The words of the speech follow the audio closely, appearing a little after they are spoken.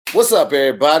What's up,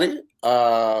 everybody?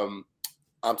 I'm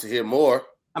to hear more.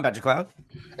 I'm Patrick Cloud.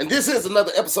 And this is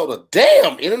another episode of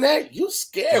Damn Internet, You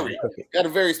Scary. Got a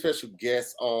very special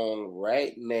guest on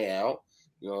right now.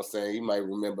 You know what I'm saying? You might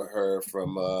remember her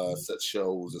from such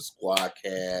shows as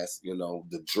Squadcast, you know,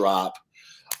 The Drop,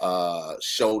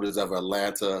 Shoulders of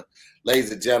Atlanta.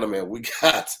 Ladies and gentlemen, we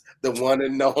got the one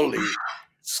and only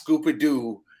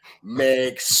Scooby-Doo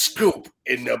Meg Scoop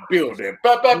in the building.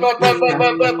 That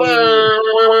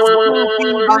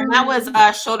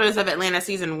was Shoulders of Atlanta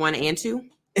season 1 and 2.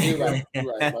 You're right, my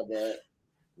bad.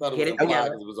 Thought it was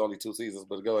because it was only 2 seasons,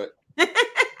 but go ahead.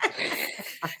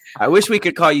 I wish we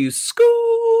could call you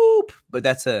Scoop, but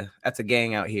that's a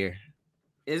gang out here.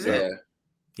 Is it?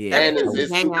 Yeah. And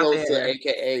it's too close to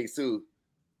AKA too.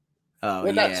 Oh,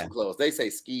 well, not too close. They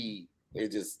say ski.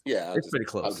 It just it's pretty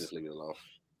close. I'll just leave it alone.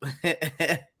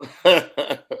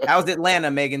 How's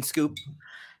Atlanta, Megan Scoop?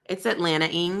 It's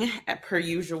Atlanta-ing per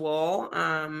usual.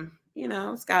 You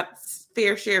know, it's got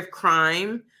fair share of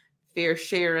crime, fair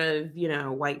share of, you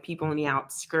know, white people on the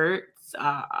outskirts.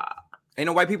 Ain't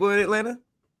no white people in Atlanta?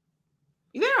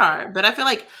 There are, but I feel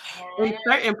like in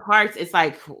certain parts, it's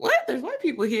like, what? There's white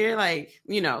people here, like,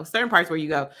 you know, certain parts where you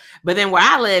go. But then where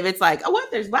I live, it's like, oh,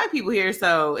 what? There's black people here,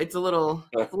 so it's a little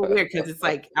weird because it's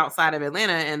like outside of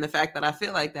Atlanta, and the fact that I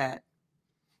feel like that,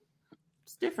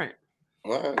 it's different.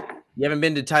 What? You haven't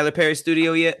been to Tyler Perry's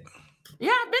studio yet?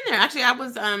 Yeah, I've been there. Actually, I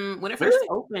was when it first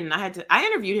opened, I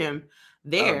interviewed him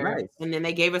there, nice. And then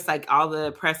they gave us like all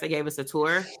the press. They gave us a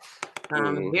tour.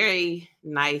 Very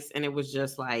nice, and it was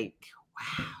just like,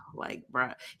 wow, like,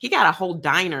 bro, he got a whole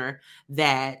diner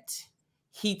that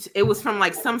it was from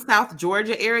like some South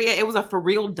Georgia area. It was a for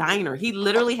real diner. He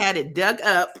literally had it dug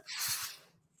up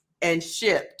and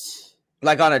shipped.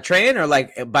 Like on a train or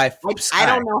like by I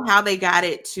don't know how they got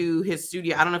it to his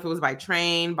studio. I don't know if it was by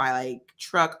train, by like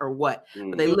truck or what.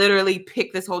 But they literally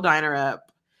picked this whole diner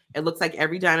up. It looks like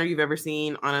every diner you've ever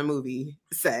seen on a movie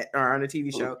set or on a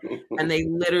TV show. And they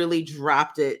literally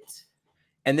dropped it.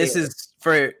 And this is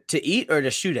to eat or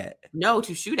to shoot at? No,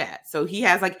 to shoot at. So he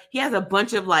has a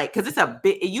bunch of like, because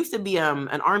it used to be an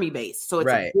army base, so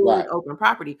it's a big open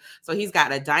property. So he's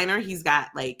got a diner. He's got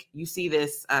like, you see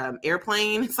this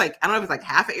airplane. It's like, I don't know if it's like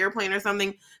half an airplane or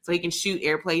something. So he can shoot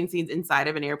airplane scenes inside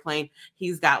of an airplane.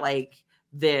 He's got like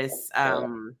this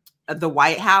the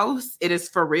White House. It is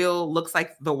for real. Looks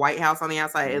like the White House on the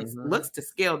outside. It looks to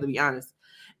scale, to be honest.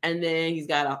 And then he's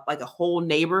got a whole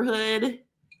neighborhood.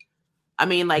 I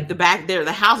mean, like the back there,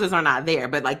 the houses are not there,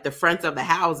 but like the fronts of the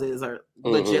houses are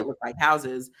legit look like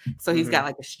houses. So he's got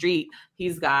like a street.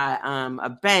 He's got a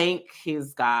bank.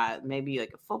 He's got maybe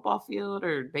like a football field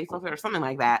or baseball field or something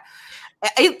like that.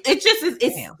 It just is.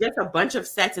 It's just a bunch of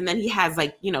sets, and then he has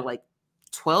like, you know, like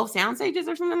 12 sound stages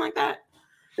or something like that.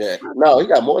 Yeah, no, he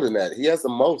got more than that. He has the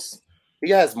most. He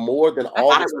has more than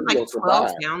all the studios like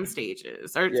 12 sound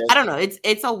stages, or I don't know.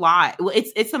 It's a lot.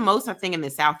 It's the most I think in the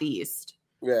Southeast.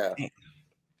 Yeah.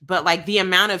 But like the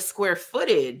amount of square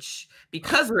footage,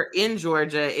 because we're in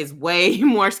Georgia, is way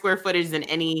more square footage than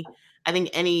any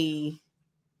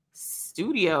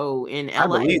studio in LA. I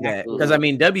believe that, because I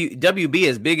mean WB,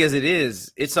 as big as it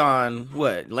is, it's on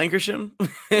what, Lancashire?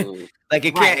 Like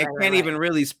it can't even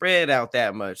really spread out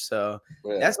that much. So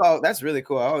that's really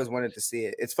cool. I always wanted to see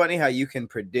it. It's funny how you can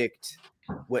predict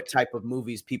what type of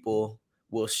movies people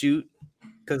will shoot.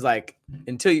 Because like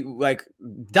until you like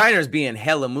diners being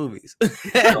hella movies,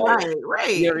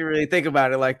 right. You don't really think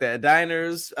about it like that.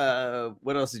 Diners,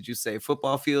 what else did you say?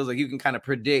 Football fields, like you can kind of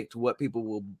predict what people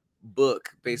will book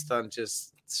based on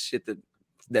just shit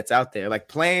that's out there, like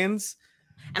plans.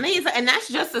 And that's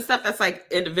just the stuff that's like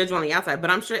individual on the outside. But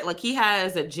I'm sure like he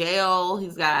has a jail.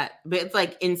 But it's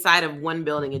like inside of one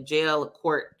building, a jail, a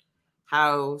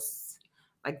courthouse.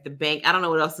 Like the bank, I don't know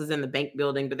what else is in the bank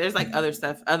building, but there's like other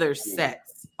stuff, other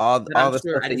sets. All the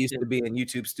stuff that used to be in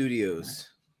YouTube studios.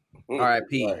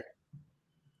 R.I.P.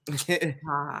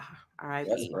 R.I.P.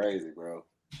 That's crazy, bro.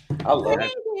 I love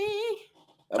it.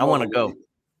 I want to go.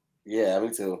 Yeah,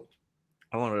 me too.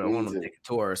 I want to take a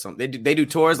tour or something. They do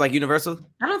tours like Universal?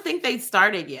 I don't think they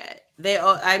started yet.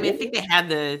 I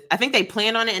think they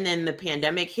planned on it, and then the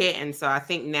pandemic hit, and so I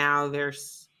think now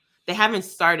they haven't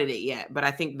started it yet, but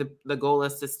I think the goal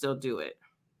is to still do it.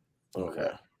 Okay.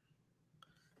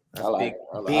 I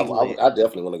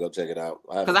definitely want to go check it out.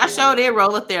 Because I showed it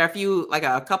roll up there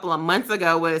a couple of months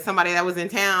ago with somebody that was in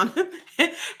town.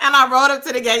 And I rolled up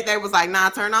to the gate. They was like, nah,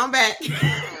 turn on back.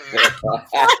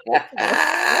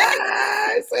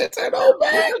 I said turn on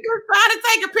back. Try to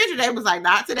take a picture. They was like,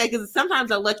 not today. Because sometimes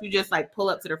they'll let you just like pull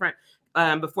up to the front.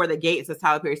 before the gate. It says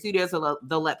Tyler Perry Studios, so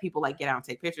they'll let people like get out and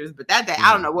take pictures. But that day,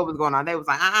 I don't know what was going on. They was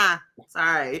like,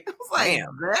 sorry. I was like,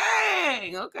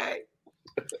 dang, okay.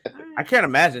 I can't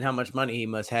imagine how much money he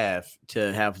must have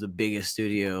to have the biggest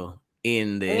studio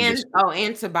in the industry.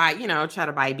 And to buy, try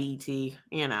to buy BET,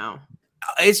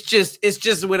 It's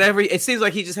just whatever. It seems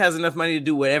like he just has enough money to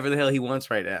do whatever the hell he wants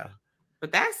right now.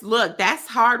 But that's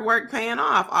hard work paying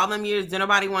off. All them years, did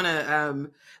nobody want to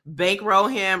bankroll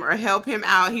him or help him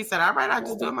out? He said, all right, I'll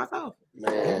just do it myself.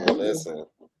 Man, listen.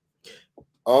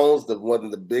 Owns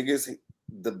the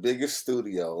biggest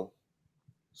studio,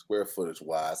 square footage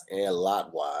wise and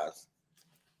lot wise.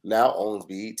 Now owns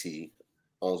BET.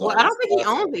 Well, I don't think he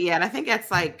owns it yet. I think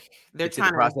that's like they're trying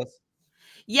to process.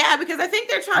 Yeah, because I think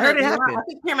they're trying to. I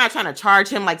think Paramount trying to charge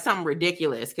him like something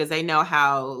ridiculous because they know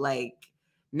how like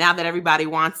now that everybody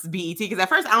wants BET. Because at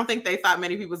first I don't think they thought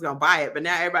many people was gonna buy it, but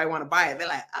now everybody want to buy it. They're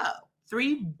like, oh,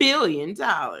 $3 billion.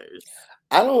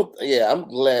 I'm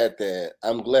glad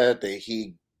that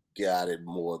he got it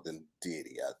more than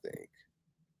Diddy. I think.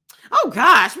 Oh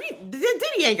gosh,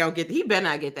 Diddy ain't gonna get. He better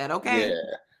not get that. Okay.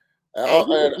 Yeah.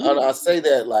 And I say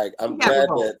that like I'm glad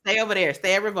that stay over there,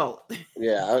 stay at Revolt.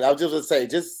 Yeah, I was just gonna say,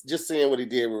 just seeing what he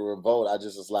did with Revolt, I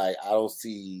just was like, I don't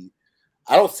see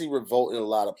Revolt in a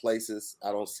lot of places.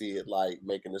 I don't see it like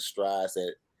making the strides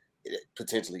that it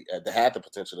potentially that had the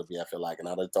potential to be. I feel like, and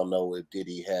I just don't know if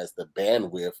Diddy has the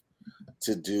bandwidth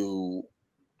to do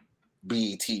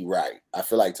BET right. I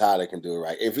feel like Tyler can do it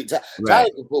right. If Tyler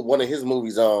can put one of his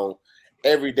movies on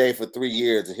every day for 3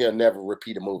 years, and he'll never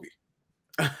repeat a movie.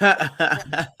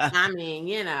 I mean,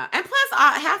 and plus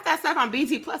half that stuff on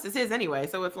BT Plus is his anyway,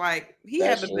 so it's like he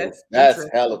had the best. That's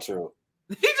hella true.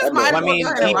 He just might as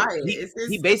well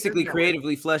he basically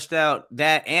creatively fleshed out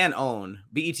that and OWN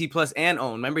BET Plus and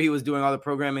OWN. Remember, he was doing all the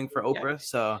programming for Oprah,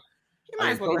 so he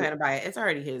might as well go ahead and buy it. It's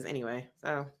already his anyway.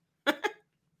 So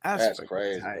that's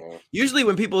crazy. Man. Usually,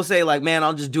 when people say like, "Man,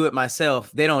 I'll just do it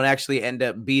myself," they don't actually end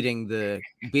up beating the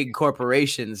big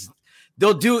corporations.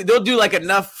 They'll do like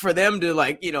enough for them to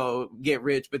like, get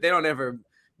rich, but they don't ever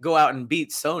go out and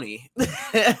beat Sony.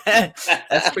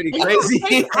 That's pretty crazy.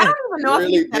 I don't even know if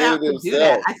he set out to do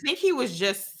that. I think he was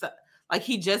just like,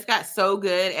 he just got so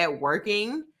good at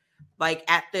working like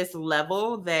at this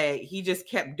level that he just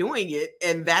kept doing it.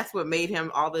 And that's what made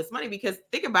him all this money. Because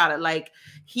think about it, like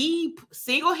he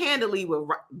single-handedly would,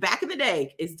 back in the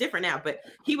day, it's different now, but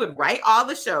he would write all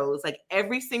the shows, like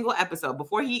every single episode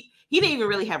before he didn't even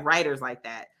really have writers like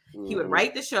that. Mm-hmm. He would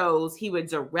write the shows, he would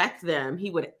direct them,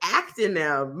 he would act in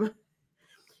them.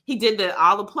 He did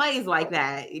all the plays like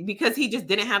that because he just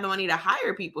didn't have the money to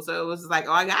hire people. So it was like,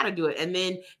 oh, I got to do it. And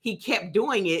then he kept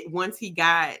doing it once he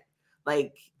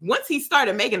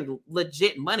started making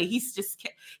legit money. He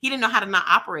didn't know how to not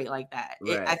operate like that.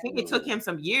 Right. I think it took him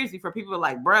some years before people were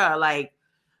like, bruh, like,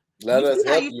 you see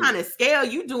how you trying to scale,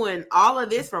 you doing all of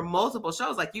this for multiple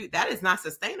shows. Like that is not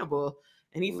sustainable.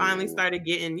 And he finally started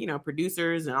getting,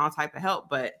 producers and all type of help,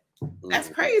 but that's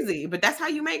crazy. But that's how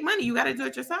you make money. You got to do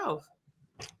it yourself.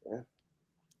 Yeah.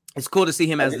 It's cool to see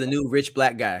him as the new rich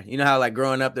black guy. You know how like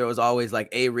growing up, there was always like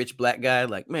a rich black guy,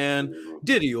 like, man,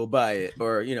 Diddy will buy it,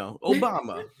 or,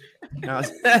 Obama.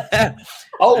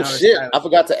 Shit. I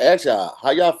forgot to ask y'all,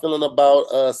 how y'all feeling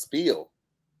about Spiel?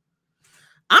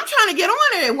 I'm trying to get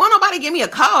on it. Won't nobody give me a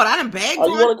code? I done begged you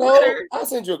want a code? I'll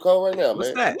send you a code right now, What's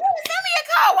man. That? Send me a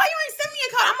code. Why you ain't send me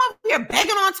a code? I'm over here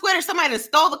begging on Twitter. Somebody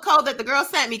stole the code that the girl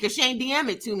sent me because she ain't DM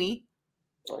it to me.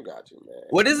 I got you, man.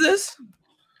 What is this?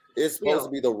 It's supposed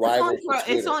to be the rival.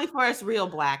 It's only for us real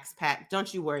blacks, Pat.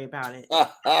 Don't you worry about it.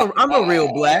 I'm a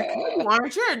real black. You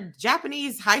aren't. You're a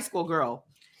Japanese high school girl.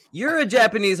 You're a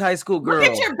Japanese high school girl.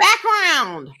 Look at your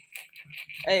background.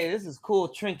 Hey, this is cool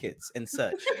trinkets and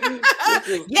such.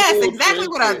 Yes, exactly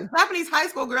what a Japanese high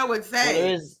school girl would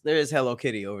say. Well, there is Hello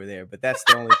Kitty over there, but that's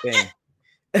the only thing.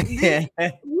 You see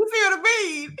what I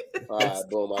mean? All right,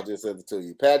 boom! I just sent it to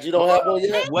you, Pat. You don't have one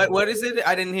yet. What is it?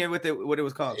 I didn't hear what it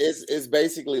was called. It's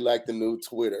basically like the new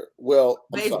Twitter. Well,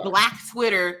 it's Black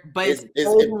Twitter, but it's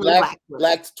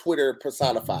Black Twitter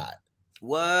personified.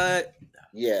 What?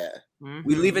 Yeah. Mm-hmm.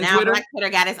 We leaving now Twitter. Black Twitter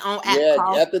got its own app. Yeah,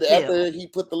 after he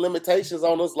put the limitations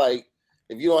on us, like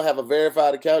if you don't have a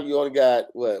verified account, you only got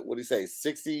what do you say,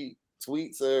 60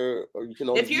 tweets, or you can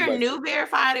only. If you're new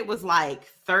verified, it was like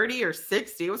 30 or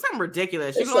 60. It was something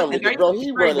ridiculous. Bro,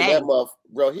 he running that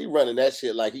bro. He running that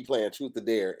shit like he playing Truth or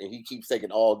Dare, and he keeps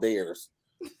taking all dares.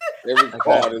 Every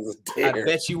card is a dare. I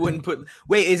bet you wouldn't put.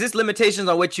 Wait, is this limitations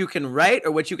on what you can write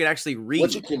or what you can actually read?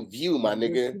 What you can view, my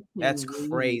nigga. That's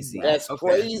crazy. That's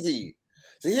crazy.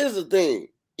 See, here's the thing.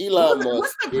 Elon Musk.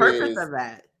 What's the purpose of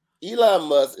that? Elon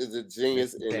Musk is a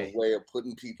genius in a way of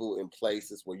putting people in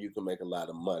places where you can make a lot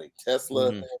of money. Tesla,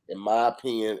 in my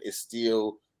opinion, is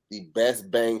still the best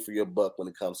bang for your buck when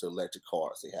it comes to electric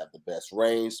cars. They have the best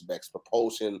range, the best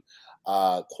propulsion,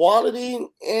 quality,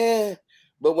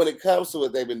 but when it comes to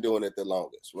it, they've been doing it the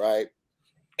longest, right?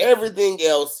 Everything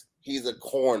else, he's a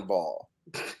cornball.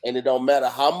 And it don't matter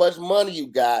how much money you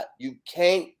got, you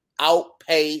can't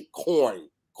outpay corny.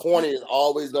 Corny is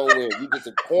always gonna win. You just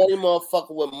a corny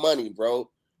motherfucker with money, bro.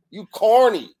 You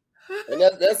corny. And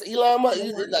that's Elon Musk.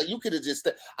 Like, you could have just.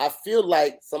 I feel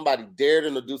like somebody dared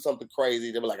him to do something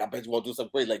crazy. They were like, "I bet you won't do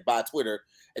something crazy, like buy Twitter."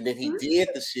 And then he did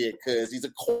the shit because he's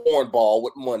a cornball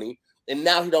with money, and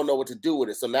now he don't know what to do with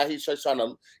it. So now he's trying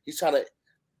to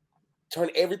turn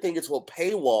everything into a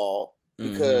paywall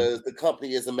because the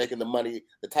company isn't making the money,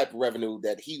 the type of revenue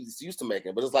that he's used to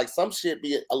making. But it's like some shit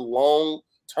be a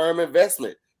long-term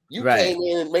investment. You came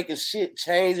in and making shit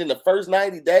change in the first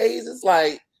 90 days. It's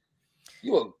like,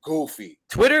 you are goofy.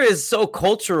 Twitter is so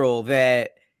cultural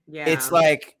that it's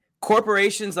like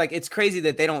corporations, like it's crazy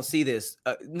that they don't see this.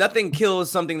 Nothing kills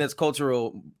something that's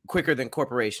cultural quicker than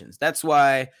corporations. That's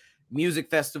why music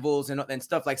festivals and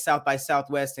stuff like South by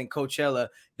Southwest and Coachella,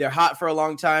 they're hot for a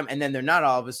long time and then they're not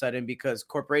all of a sudden because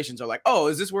corporations are like, oh,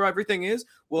 is this where everything is?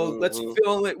 Well, let's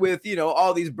fill it with,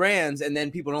 all these brands, and then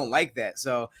people don't like that.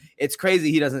 So it's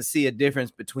crazy he doesn't see a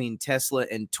difference between Tesla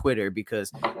and Twitter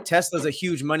because Tesla's a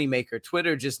huge moneymaker.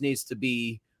 Twitter just needs to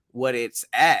be what it's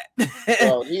at.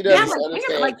 Well, he doesn't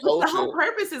understand culture. The whole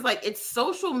purpose is like it's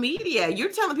social media.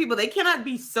 You're telling people they cannot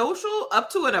be social up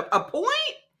to a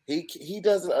point? He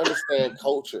doesn't understand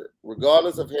culture,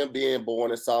 regardless of him being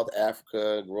born in South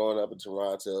Africa, growing up in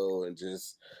Toronto, and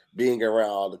just being around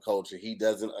all the culture. He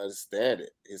doesn't understand it.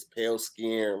 His pale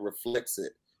skin reflects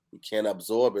it. He can't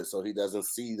absorb it, so he doesn't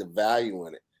see the value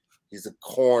in it. He's a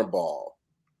cornball.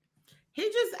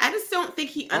 I just don't think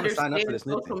he understands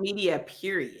social media,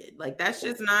 period. Like that's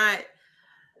not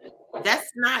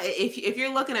if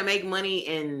you're looking to make money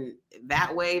in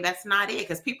that way, that's not it,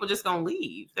 because people just gonna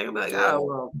leave. They're gonna be like, oh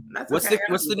well, that's what's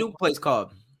the new place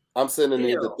called? I'm sending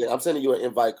you an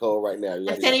invite code right now.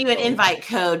 I'm sending you an invite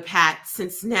code, Pat,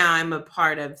 since now I'm a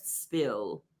part of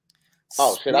Spill.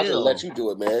 Oh shit, I should let you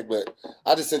do it, man. But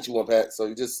I just sent you one, Pat, so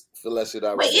you just fill that shit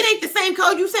out. Wait, it ain't the same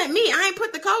code you sent me. I ain't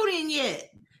put the code in yet.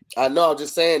 I know, I'm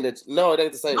just saying that it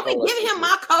ain't the same code. I'm giving him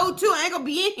my code too. I ain't gonna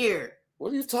be in here.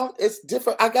 What are you talking? It's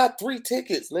different. I got 3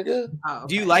 tickets, nigga. Oh, okay.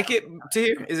 Do you like it,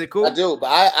 Tahir? Is it cool? I do, but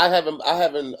I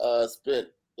haven't spent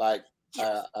like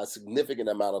a significant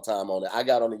amount of time on it. I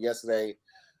got on it yesterday,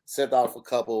 sent off a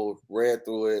couple, read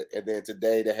through it, and then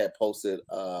today they had posted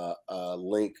a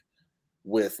link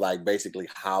with like basically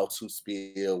how to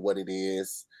spill, what it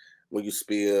is when you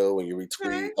spill, when you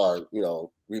retweet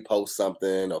or repost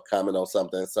something or comment on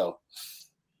something. So,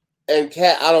 and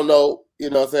Kat, I don't know. You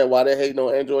know what I'm saying? Why they hating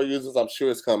on Android users? I'm sure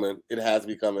it's coming. It has to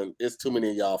be coming. It's too many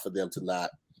of y'all for them to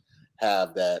not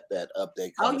have that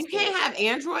update. Oh, you can't have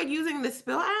Android using the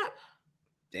Spill app?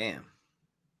 Damn.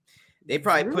 They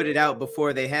probably put it out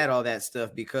before they had all that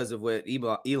stuff because of what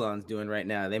Elon's doing right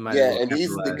now. They might. Yeah, and these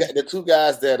the 2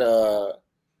 guys that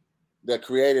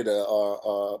created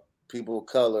are people of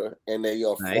color, and they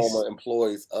are former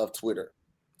employees of Twitter.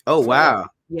 Oh wow.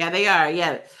 Yeah, they are.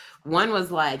 Yeah. One was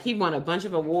like he won a bunch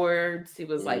of awards. He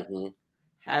was like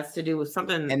has to do with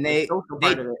something, and they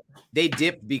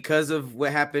dipped because of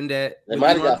what happened at. They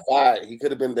might have got fired. They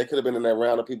could have been in that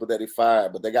round of people that he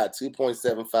fired, but they got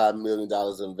 $2.75 million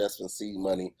in investment seed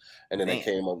money, and then they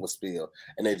came up with Spill,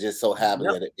 and it just so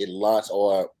happened that it launched,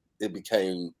 or it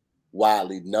became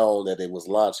widely known that it was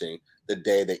launching the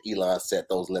day that Elon set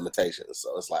those limitations.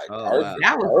 So it's like perfect.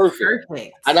 That was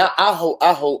perfect. And I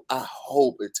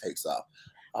hope it takes off.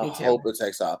 I hope it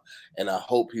takes off, and I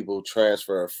hope people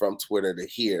transfer from Twitter to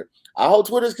here. I hope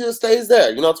Twitter still stays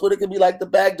there. Twitter can be like the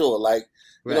back door, like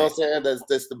you know what I'm saying.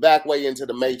 That's the back way into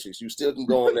the matrix. You still can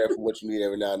go in there for what you need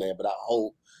every now and then. But I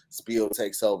hope Spill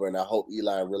takes over, and I hope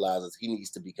Elon realizes he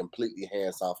needs to be completely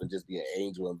hands off and just be an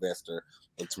angel investor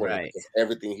in Twitter, because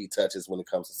everything he touches when it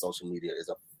comes to social media is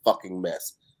a fucking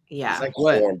mess. Yeah, it's like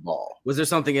what? Was there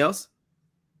something else?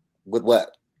 With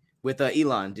what? With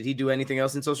Elon, did he do anything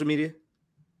else in social media?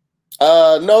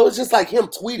 No, it's just like him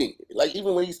tweeting. Like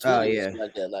even when he's tweeting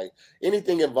like that, like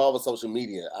anything involving social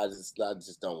media, I just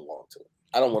don't want to.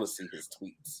 I don't want to see his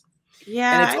tweets.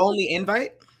 Yeah, and it's only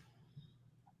invite.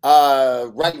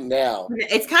 Right now,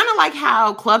 it's kind of like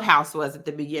how Clubhouse was at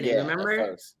the beginning.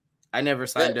 Remember? I never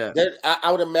signed up.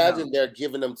 I would imagine they're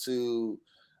giving them to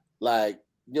like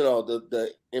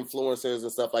the influencers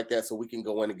and stuff like that, so we can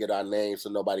go in and get our name, so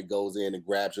nobody goes in and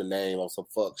grabs your name on some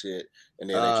fuck shit, and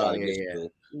then they try to get you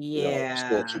to,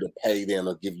 expect you to pay them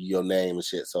or give you your name and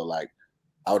shit. So like,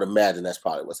 I would imagine that's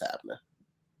probably what's happening.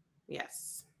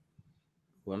 Yes.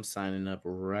 Well, I'm signing up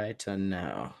right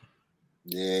now.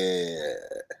 Yeah.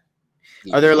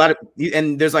 Are there a lot of,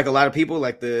 and there's like a lot of people,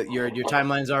 like your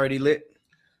timeline's already lit?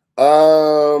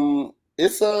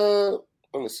 It's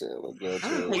let me see.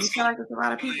 You feel like it's a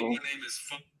lot of people.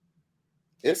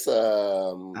 It's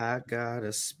I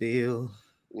gotta spill.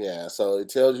 Yeah, so it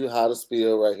tells you how to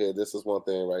spill right here. This is one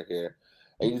thing right here,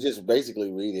 and you just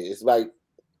basically read it. It's like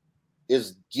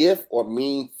it's GIF or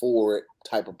meme for it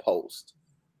type of post,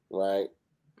 right?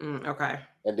 Okay.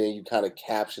 And then you kind of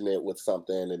caption it with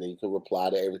something, and then you can reply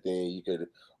to everything. You could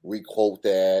requote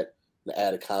that and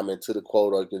add a comment to the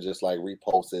quote, or you can just like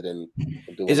repost it and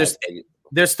do it. Is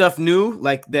there's stuff new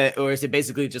like that, or is it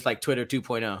basically just like Twitter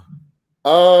 2.0?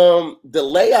 The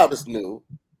layout is new.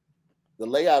 The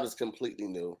layout is completely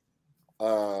new.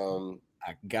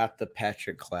 I got the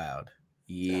Patrick Cloud.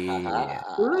 Yeah.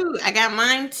 Ooh, I got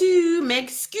mine too. Meg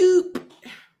Scoop.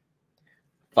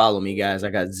 Follow me, guys.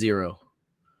 I got 0.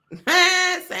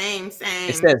 Same.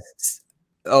 It says,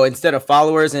 instead of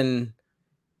followers, and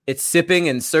it's sipping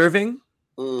and serving.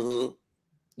 Mm-hmm.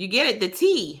 You get it, the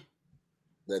tea.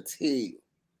 The tea.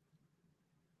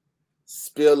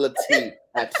 Spill the tea.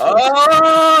 Because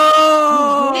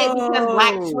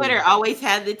Black Twitter always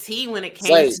had the tea when it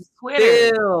came to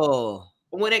Twitter.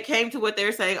 When it came to what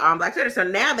they're saying on Black Twitter. So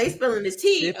now they spilling this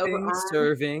tea. Sipping,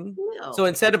 serving. So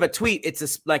instead of a tweet,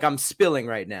 it's like I'm spilling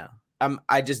right now.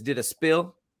 I just did a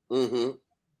spill. Mm-hmm.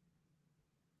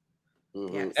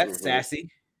 Yeah, that's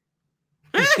sassy.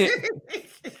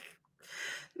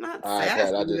 Not all right, sassy,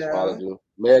 Pat, I just followed you.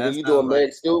 Meg, are you doing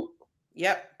Meg Scoop?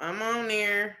 Yep, I'm on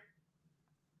there.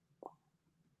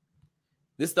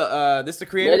 This the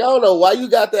creator? Meg, I don't know why you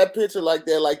got that picture like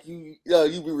that. Like you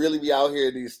really be out here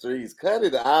in these streets. Cut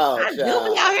it out. I do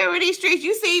be out here in these streets.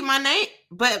 You see my name,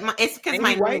 but it's because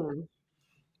my name.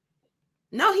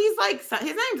 No, he's like,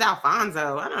 his name's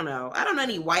Alfonso. I don't know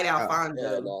any white Alfonso.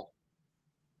 Yeah, no.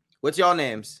 What's y'all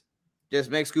names? Just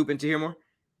Meg Scoop and Tahir Moore?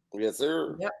 Yes,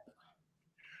 sir. Yep.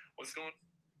 What's going on?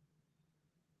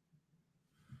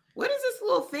 What is this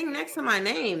little thing next to my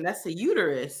name? That's a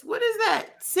uterus. What is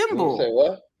that symbol? You say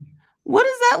what? What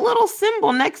is that little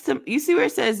symbol next to? You see where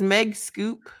it says Meg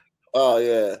Scoop? Oh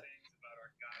yeah.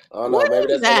 I don't know. Maybe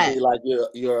that's gonna be like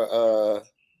your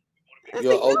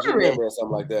OG member or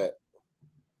something like that.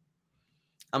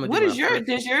 What is yours?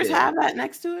 Does yours have that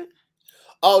next to it?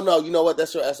 Oh no, you know what?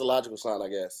 That's your astrological sign, I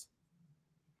guess.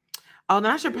 Oh,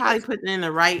 then I should probably put in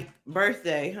the right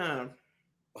birthday, huh?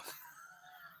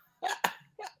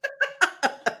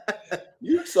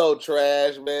 You so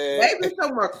trash, man. Maybe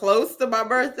somewhere close to my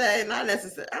birthday. Not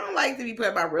necessarily. I don't like to be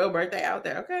putting my real birthday out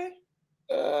there. Okay.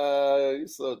 You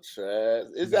so trash.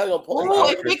 It's not gonna post. Oh,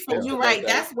 it fixes you right.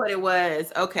 That's what it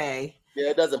was. Okay.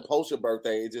 Yeah, it doesn't post your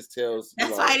birthday. It just tells.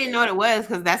 That's why I didn't know what it was,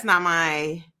 because that's not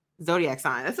my zodiac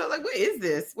sign. So like, what is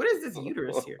this? What is this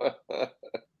uterus here?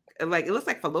 Like, it looks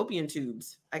like fallopian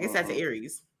tubes. I guess that's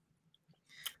Aries.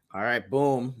 All right,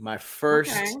 boom. My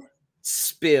first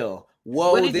spill.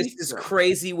 Whoa, this is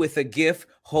crazy with a GIF.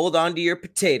 Hold on to your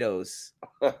potatoes.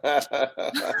 That's a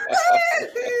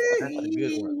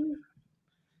good one.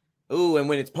 Ooh, and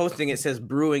when it's posting, it says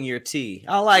brewing your tea.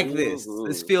 I like this.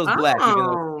 This feels black.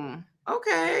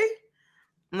 Okay.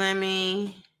 Let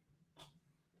me.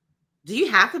 Do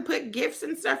you have to put GIFs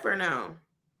and stuff or no?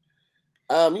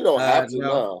 You don't have to,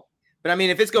 no. But I mean,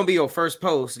 if it's gonna be your first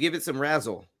post, give it some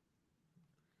razzle.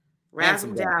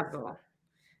 Razzle dazzle.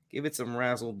 Give it some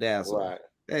razzle dazzle. Right.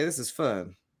 Hey, this is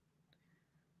fun.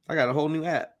 I got a whole new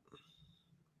app.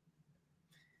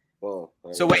 Well,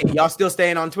 so wait, y'all still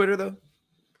staying on Twitter though?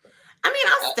 I mean,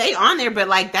 I'll stay on there, but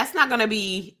like that's not gonna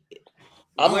be.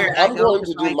 I'm going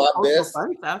to do my best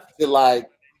to like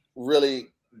really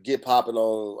get popping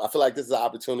on. I feel like this is an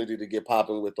opportunity to get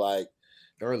popping with like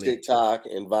TikTok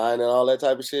and Vine and all that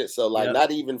type of shit. So like,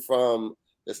 not even from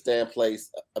the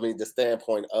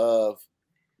standpoint of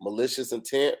malicious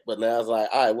intent, but now it's like,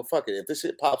 all right, well, fuck it. If this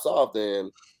shit pops off, then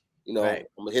I'm gonna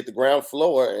hit the ground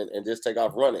floor and just take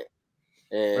off running.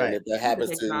 And if that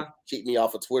happens to keep me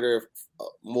off of Twitter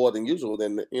more than usual,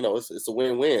 then it's a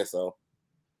win-win. So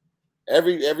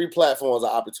every platform is an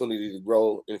opportunity to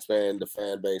grow and expand the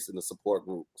fan base and the support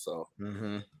group. So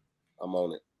I'm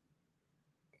on it.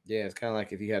 Yeah, it's kind of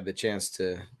like if you have the chance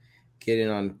to get in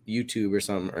on YouTube or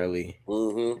something early.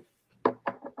 Or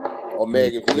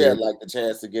Meg, if you had like the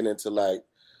chance to get into like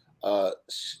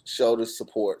shoulder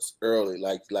supports early,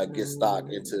 like get stock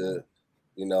into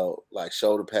you know, like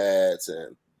shoulder pads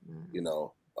and, you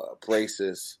know,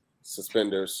 braces,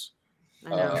 suspenders,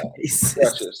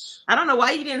 crutches. I don't know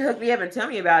why you didn't hook me up and tell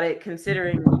me about it,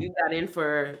 considering you got in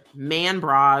for man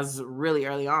bras really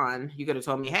early on. You could have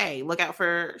told me, hey, look out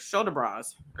for shoulder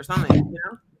bras or something, you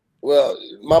know? Well,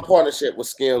 my partnership with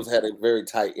Skims had a very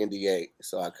tight NDA,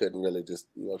 so I couldn't really just,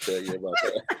 you know, tell you about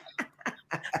that.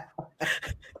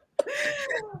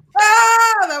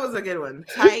 That was a good one.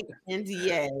 Tight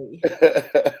NDA.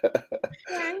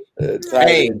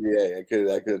 Tight NDA.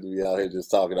 I couldn't be out here just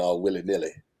talking all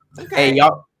willy-nilly. Okay. Hey,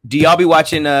 y'all, do y'all be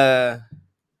watching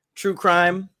true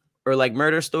crime or like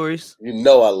murder stories? You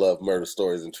know I love murder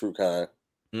stories and true crime.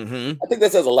 I think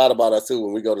that says a lot about us too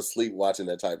when we go to sleep watching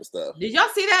that type of stuff. Did y'all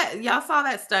see that? Y'all saw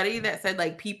that study that said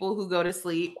like people who go to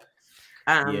sleep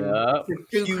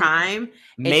true crime,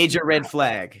 major red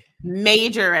flag.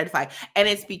 Major red flag. And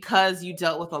it's because you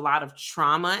dealt with a lot of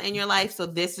trauma in your life. So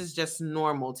this is just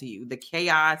normal to you. The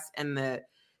chaos and the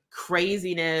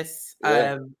craziness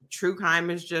of true crime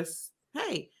is just,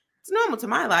 hey, it's normal to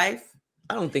my life.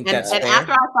 I don't think that's fair. And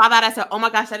after I saw that, I said, oh my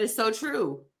gosh, that is so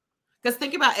true. Because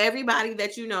think about everybody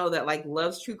that you know that like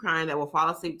loves true crime, that will fall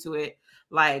asleep to it.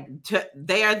 Like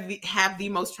they have the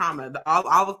most trauma.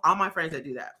 All my friends that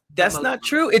do that. That's not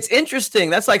true. It's interesting.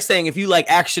 That's like saying if you like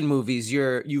action movies,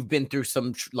 you've been through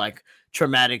some like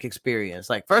traumatic experience.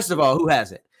 Like first of all, who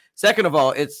hasn't? Second of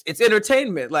all, it's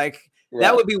entertainment. Like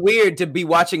that would be weird to be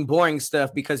watching boring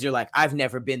stuff because you're like, I've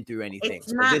never been through anything.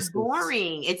 It's not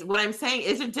boring. It's what I'm saying.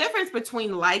 It's a difference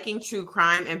between liking true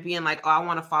crime and being like, oh, I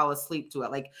want to fall asleep to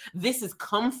it. Like this is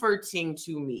comforting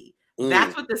to me.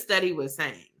 That's what the study was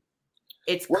saying.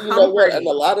 It's you know what? And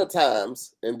a lot of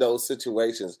times in those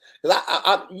situations,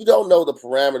 because you don't know the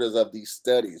parameters of these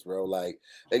studies, bro. Like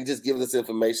they just give this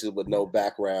information with no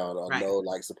background or no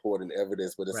like supporting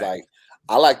evidence. But it's like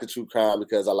I like the true crime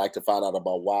because I like to find out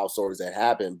about wild stories that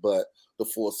happen. But the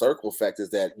full circle effect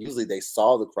is that usually they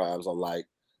solve the crimes on like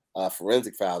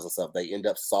forensic files and stuff. They end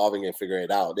up solving and figuring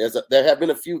it out. There have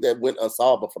been a few that went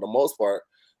unsolved, but for the most part,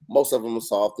 most of them are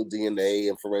solved through DNA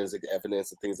and forensic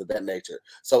evidence and things of that nature.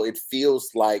 So it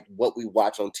feels like what we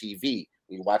watch on TV.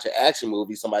 When you watch an action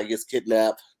movie, somebody gets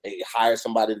kidnapped, they hire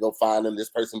somebody to go find them.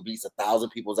 This person beats 1,000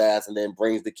 people's ass and then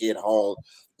brings the kid home.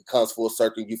 It comes full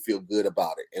circle. You feel good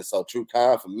about it. And so true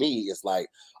crime for me is like,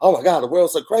 oh my God, the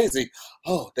world's so crazy.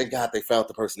 Oh, thank God they found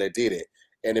the person that did it.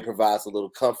 And it provides a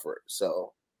little comfort.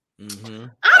 So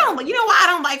you know why I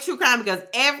don't like true crime? Because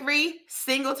every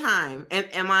single time,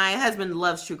 and my husband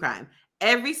loves true crime,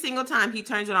 every single time he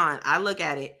turns it on, I look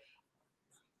at it.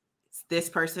 This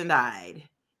person died.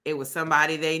 It was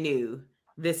somebody they knew.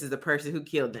 This is the person who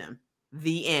killed them.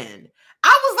 The end.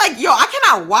 I was like, yo, I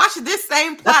cannot watch this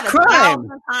same plot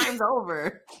 1,000 times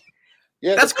over.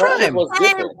 Yeah, that's crime.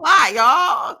 Same plot,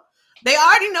 y'all. They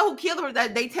already know who killed her.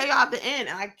 That they tell you at the end,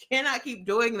 and I cannot keep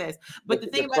doing this. But the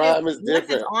thing about it is, once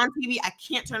it's on TV, I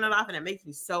can't turn it off, and it makes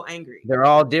me so angry. They're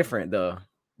all different, though.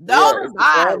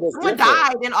 Someone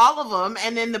died in all of them,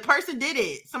 and then the person did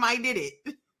it. Somebody did it.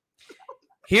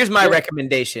 Here's my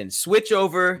recommendation: switch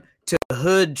over to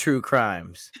hood true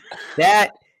crimes.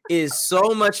 That is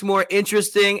so much more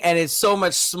interesting and it's so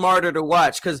much smarter to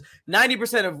watch because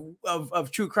 90%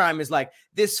 of true crime is like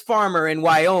this farmer in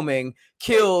Wyoming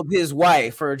killed his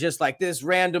wife or just like this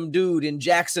random dude in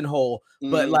Jackson Hole.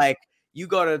 But like you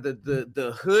go to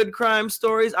the hood crime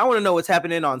stories, I want to know what's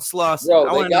happening on Slauson. Bro,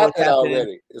 I want to know what's happening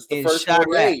already. It's the first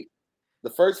 48. The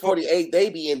first 48,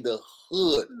 they be in the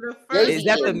hood. Is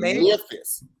that the main?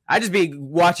 Memphis. I just be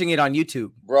watching it on YouTube.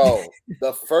 Bro,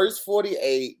 the first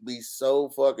 48 be so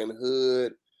fucking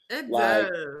hood. It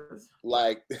does.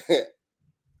 Like,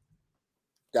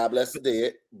 God bless the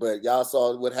dead. But y'all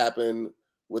saw what happened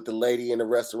with the lady in the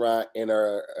restaurant and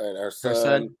her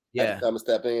son had to come and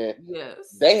step in.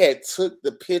 Yes. They had took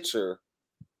the picture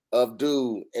of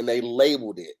dude and they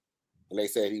labeled it. And they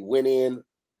said he went in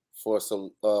for some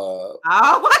oh,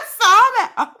 I saw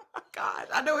that. Oh my God.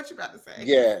 I know what you're about to say.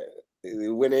 Yeah. He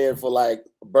went in for like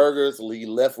burgers. He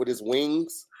left with his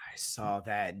wings. I saw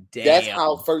that. Damn. That's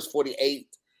how First 48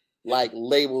 like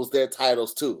labels their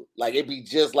titles too. Like it'd be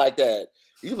just like that.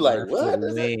 You be like, what?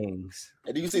 Wings.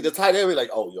 And you see the title, be like,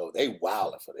 oh, yo, they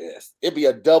wilding for this. It'd be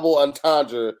a double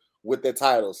entendre with their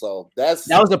title. So that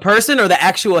was the person or the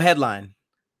actual headline.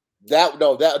 That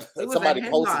somebody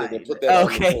posted it and put that.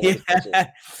 Okay.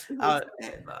 Headline.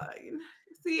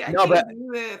 See, I can't do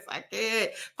this. I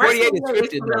can't. 48 is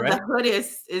scripted, though, right? The hood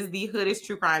is the hoodest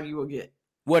true crime you will get.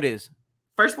 What is?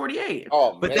 First 48.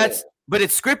 Oh, but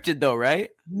it's scripted though,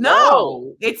 right?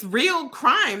 No, it's real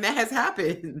crime that has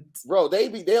happened. Bro,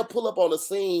 they'll pull up on the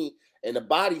scene and the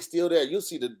body's still there. You'll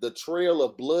see the trail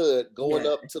of blood going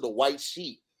up to the white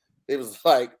sheet. It was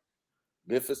like,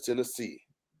 Memphis, Tennessee.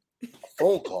 A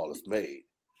phone call is made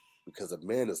because a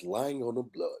man is lying on the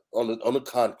blood, on the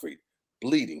concrete,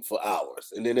 bleeding for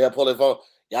hours. And then they'll pull their phone.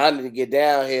 Y'all need to get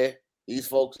down here. These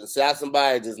folks and shot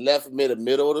somebody just left them in the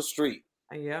middle of the street.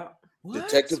 Yeah. What?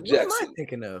 Detective Jackson, what am I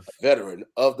thinking of? veteran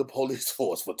of the police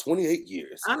force for 28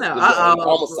 years. I know.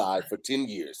 Homicide for 10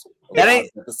 years. That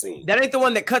ain't the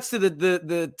one that cuts to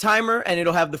the timer and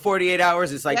it'll have the 48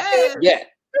 hours. It's like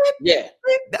yeah.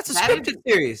 That's a scripted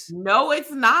series. No,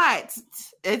 it's not.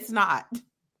 It's not.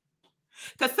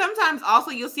 Because sometimes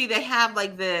also you'll see they have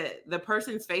like the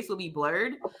person's face will be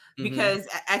blurred because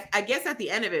I guess at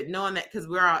the end of it, knowing that because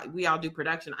we all do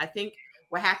production, I think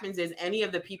what happens is any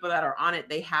of the people that are on it,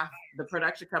 the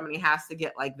production company has to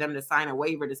get like them to sign a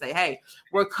waiver to say, hey,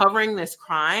 we're covering this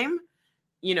crime.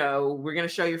 You know, we're going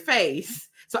to show your face.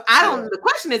 So the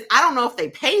question is, I don't know if they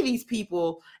pay these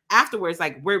people afterwards,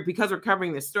 like because we're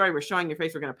covering this story, we're showing your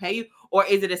face, we're going to pay you. Or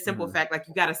is it a simple fact, like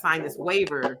you got to sign this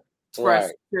waiver for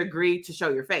us to agree to show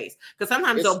your face? Because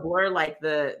sometimes they'll blur like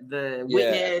the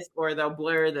witness or they'll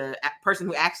blur the person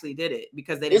who actually did it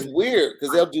because they didn't. It's weird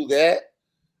because they'll do that.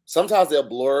 Sometimes they'll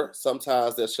blur.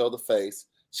 Sometimes they'll show the face.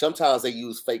 Sometimes they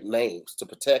use fake names to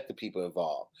protect the people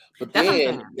involved. But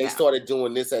then they started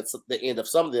doing this at the end of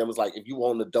some of them. It was like, if you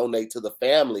want to donate to the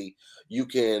family, you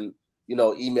can,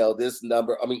 email this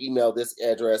number. Email this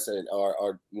address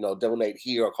or donate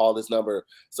here or call this number.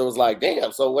 So it's like,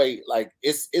 damn. So wait, like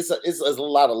it's a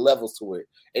lot of levels to it,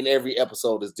 and every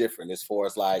episode is different as far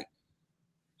as like,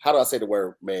 how do I say the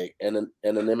word, Meg?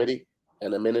 Anonymity.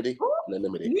 Anonymity.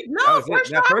 No,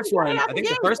 that first one. I think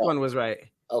the first one was right.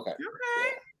 Okay.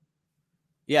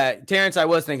 Yeah, Terrence, I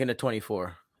was thinking of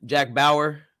 24. Jack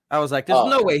Bauer. I was like, there's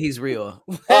no way he's real.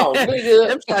 Oh, nigga.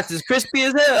 Them shots is crispy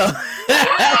as hell.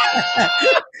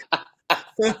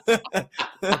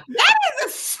 That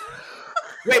is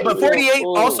Wait, but 48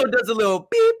 also does a little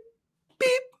beep,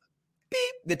 beep,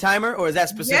 beep. The timer, or is that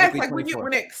specifically? Yes, like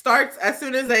when it starts, as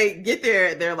soon as they get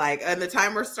there, they're like, and the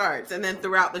timer starts, and then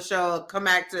throughout the show, come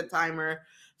back to the timer.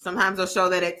 Sometimes they'll show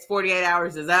that it's 48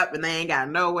 hours is up, and they ain't got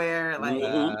nowhere. Like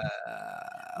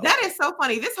that is so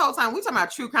funny. This whole time we talking about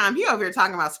true crime. You over here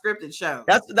talking about scripted shows.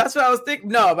 That's what I was thinking.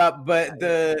 No, but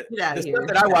the stuff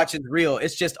that I watch is real.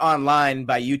 It's just online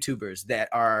by YouTubers that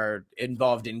are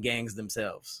involved in gangs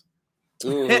themselves.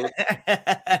 I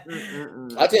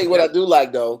tell you what I do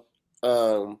like though,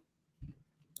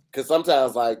 because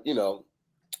sometimes like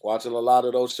watching a lot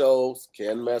of those shows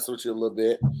can mess with you a little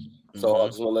bit. So I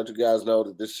just want to let you guys know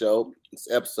that this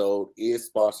episode is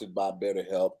sponsored by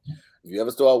BetterHelp. If you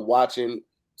ever start watching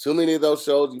too many of those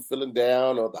shows, you're feeling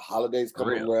down, or the holidays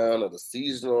coming around, or the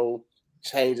seasonal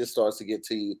changes starts to get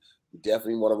to you, we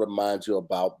definitely want to remind you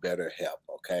about BetterHelp,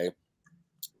 okay?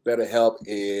 BetterHelp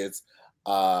is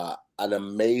an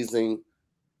amazing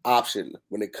option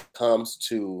when it comes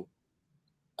to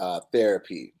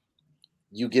therapy.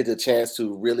 You get a chance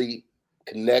to really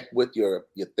connect with your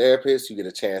therapist. You get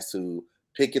a chance to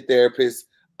pick your therapist.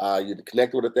 You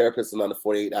connect with a therapist in under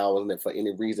 48 hours, and if for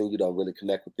any reason you don't really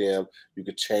connect with them, you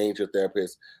could change your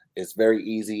therapist. It's very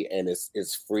easy, and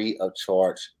it's free of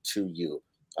charge to you.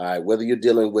 All right, whether you're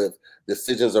dealing with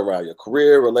decisions around your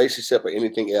career, relationship, or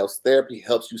anything else, therapy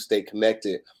helps you stay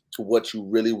connected to what you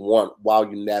really want while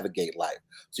you navigate life,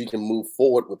 so you can move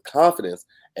forward with confidence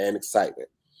and excitement.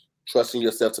 Trusting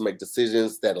yourself to make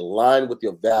decisions that align with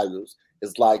your values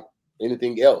is like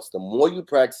anything else. The more you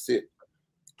practice it,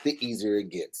 the easier it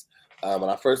gets. When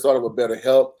I first started with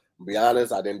BetterHelp, to be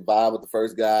honest, I didn't vibe with the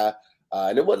first guy.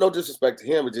 And it wasn't no disrespect to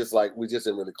him. It's just like we just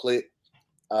didn't really click.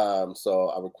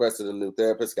 So I requested a new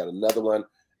therapist, got another one,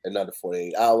 another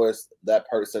 48 hours. That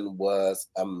person was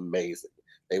amazing.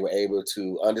 They were able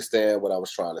to understand what I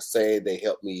was trying to say. They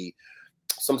helped me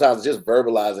sometimes just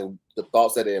verbalizing the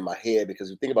thoughts that are in my head, because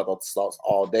you think about those thoughts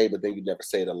all day, but then you never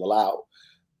say it aloud.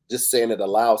 Just saying it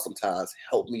aloud sometimes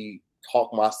helped me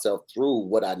talk myself through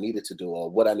what I needed to do or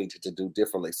what I needed to do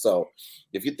differently. So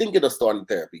if you're thinking of starting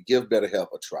therapy, give BetterHelp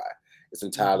a try. It's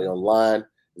entirely online.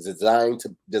 It's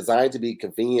designed to be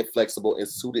convenient, flexible, and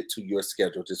suited to your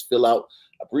schedule. Just fill out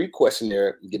a brief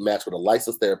questionnaire and get matched with a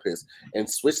licensed therapist, and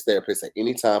switch therapists at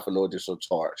any time for no additional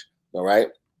charge. All right.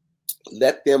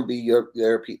 Let them be your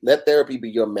therapy. Let therapy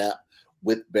be your map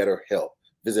with BetterHelp.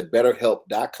 Visit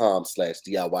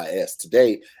BetterHelp.com/DIYS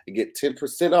today and get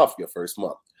 10% off your first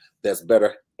month. That's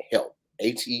BetterHelp,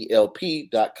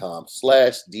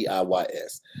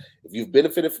 HELP.com/DIYS. If you've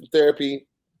benefited from therapy,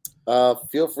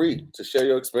 feel free to share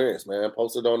your experience, man.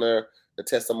 Post it on the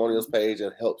testimonials page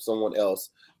and help someone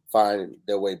else find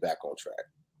their way back on track.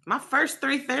 My first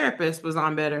 3 therapists was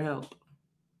on BetterHelp.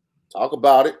 Talk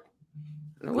about it.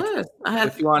 It was.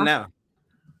 What you on now?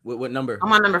 What number?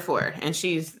 I'm on number 4, and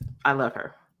I love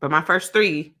her. But my first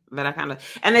 3 that I kind of,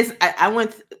 and I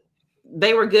went.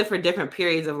 They were good for different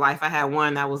periods of life. I had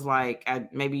one that was like, I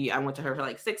went to her for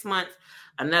like 6 months.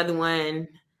 Another one,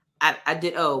 I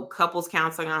did couples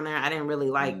counseling on there. I didn't really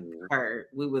like her.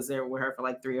 We was there with her for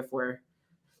like 3 or 4.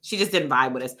 She just didn't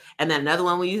vibe with us. And then another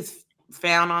one we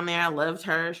found on there. I loved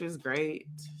her. She was great.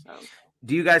 So.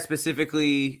 Do you guys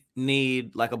specifically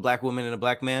need like a black woman and a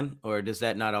black man, or does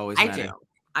that not always matter?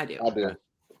 I do.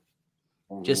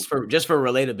 Just for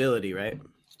relatability, right?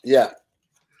 Yeah.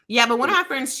 Yeah, but one of my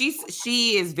friends,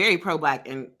 she is very pro-black,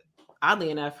 and oddly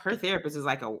enough, her therapist is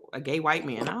like a gay white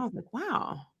man. I was like,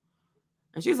 wow.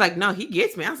 And she was like, no, he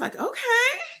gets me. I was like,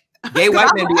 okay. Gay white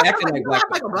men be acting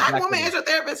like a black woman as your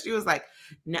therapist. She was like,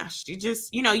 no, she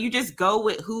just, you just go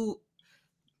with who,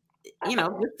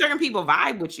 certain people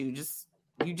vibe with you. You just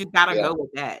gotta go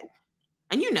with that.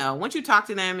 And once you talk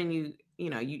to them and you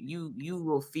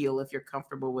will feel if you're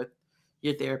comfortable with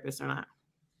your therapist or not.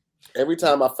 Every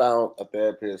time I found a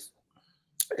therapist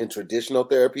in traditional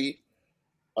therapy,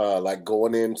 like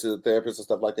going into therapists and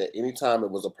stuff like that, anytime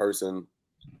it was a person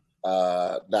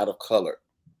not of color,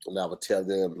 and I would tell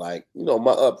them, like,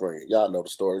 my upbringing, y'all know the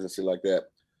stories and shit like that.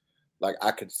 Like,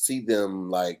 I could see them,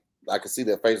 like, I could see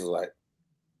their faces, like,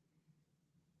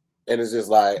 and it's just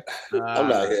like, I'm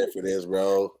not here for this,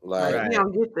 bro. Like, you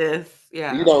don't get this.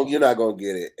 Yeah. You're not going to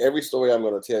get it. Every story I'm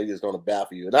going to tell you is going to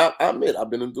baffle you. And I admit, I've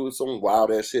been through some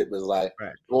wild ass shit, but it's like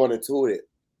going into it,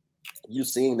 you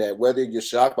seeing that, whether you're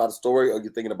shocked by the story or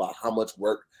you're thinking about how much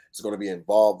work is going to be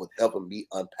involved with helping me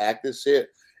unpack this shit,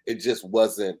 it just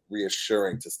wasn't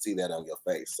reassuring to see that on your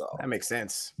face. So that makes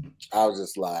sense. I was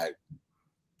just like,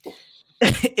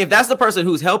 if that's the person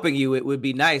who's helping you, it would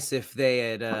be nice if they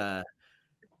had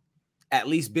at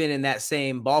least been in that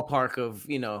same ballpark of,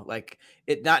 like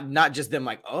it, not just them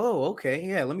like, oh, okay,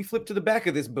 yeah, let me flip to the back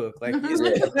of this book. Like,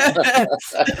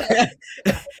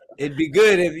 it'd be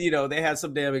good if, they had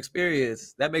some damn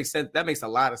experience. That makes sense. That makes a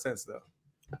lot of sense though.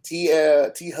 T.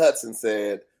 Hudson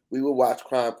said, we would watch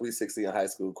Crime 360 in high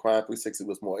school. Crime 360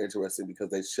 was more interesting because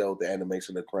they showed the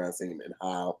animation of the crime scene and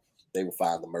how they would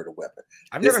find the murder weapon.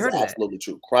 I've never heard of that. Absolutely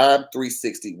true. Crime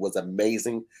 360 was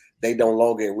amazing. They no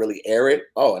longer really air it.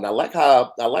 Oh, and I like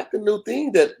the new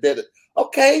thing that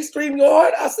okay,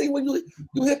 StreamYard. I see when you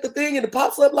hit the thing and it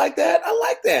pops up like that. I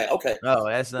like that. Okay. Oh,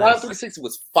 that's nice. Crime 360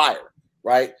 was fire,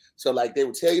 right? So like they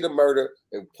would tell you the murder,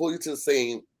 they would pull you to the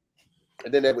scene,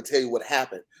 and then they would tell you what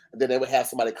happened. And then they would have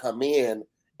somebody come in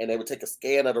and they would take a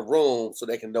scan of the room so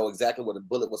they can know exactly where the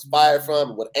bullet was fired from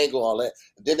and what angle, all that.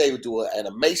 And then they would do an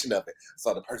animation of it.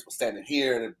 So the person was standing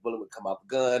here and the bullet would come out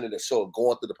the gun and they'd show it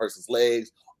going through the person's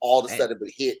legs. All the stuff that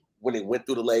would hit when they went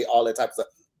through the leg, all that type of stuff.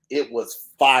 It was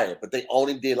fire, but they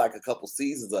only did like a couple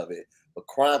seasons of it. But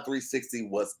Crime 360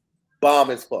 was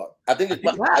bomb as fuck. I think that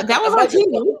was on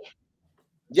TV.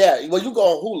 Yeah, well, you go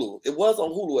on Hulu. It was on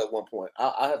Hulu at one point.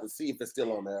 I have to see if it's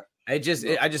still on there. I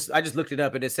just looked it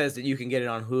up, and it says that you can get it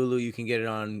on Hulu. You can get it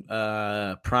on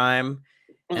Prime,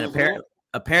 and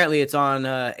apparently it's on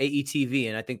AETV,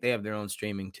 and I think they have their own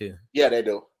streaming too. Yeah, they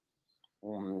do.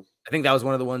 I think that was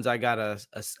one of the ones I got a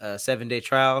 7-day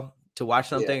trial to watch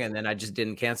something, and then I just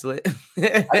didn't cancel it.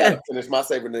 I gotta finish my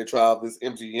 7-day trial of this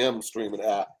MGM streaming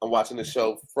app. I'm watching the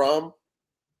show from.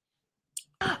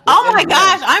 Oh my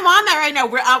gosh, I'm on that right now.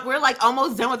 We're like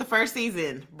almost done with the first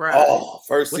season, bro. Oh,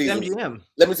 first season. MGM?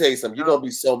 Let me tell you something. You're gonna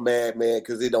be so mad, man,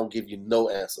 because they don't give you no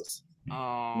answers.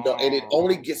 Oh. No, and it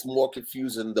only gets more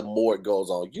confusing the more it goes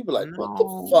on. You be like, what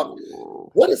the fuck?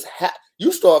 What is happening?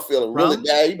 You start feeling really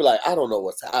bad. You be like, I don't know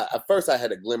what's at first I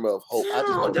had a glimmer of hope.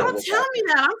 No, don't tell me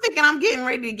that. I'm thinking I'm getting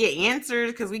ready to get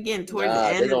answers because we getting towards the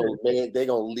end. They're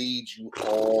gonna lead you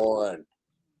on.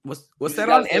 What's that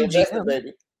on MGM,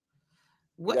 baby?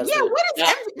 What is MGM?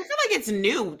 I feel like it's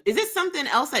new. Is it something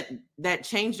else that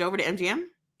changed over to MGM?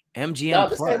 MGM no,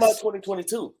 this came out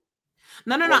 2022.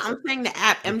 No. I'm saying the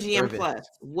app MGM Plus.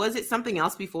 Was it something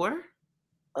else before?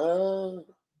 I don't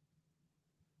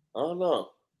know.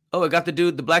 Oh, it got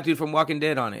the black dude from Walking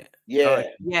Dead on it. Yeah.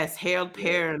 Yes, Harold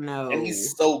Perrineau. And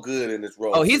he's so good in this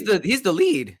role. Oh, he's the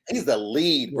lead. He's the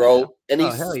lead, bro. And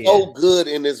he's so good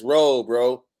in this role,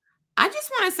 bro. I just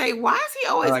want to say, why is he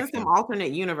always in some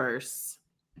alternate universe?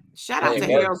 Shout out to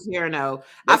Harold Perrineau.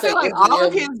 I feel like MGM, all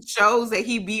of his shows that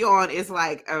he be on is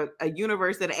like a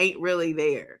universe that ain't really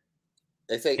there.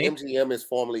 They say MGM is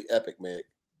formerly Epic, man,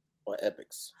 or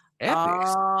Epix.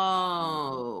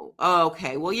 Oh,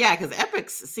 okay. Well, yeah, because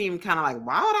Epix seemed kind of like,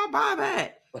 why would I buy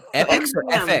that? Epix or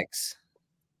FX?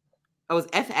 Oh, it was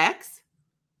FX?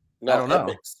 No, I don't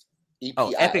know. Epix.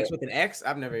 Oh, Epix with an X?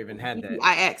 I've never even had that.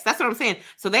 EPIX. That's what I'm saying.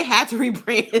 So they had to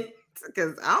rebrand it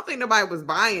because I don't think nobody was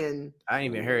buying. I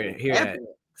didn't even hear that.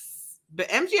 But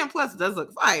MGM Plus does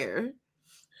look fire.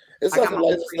 It's something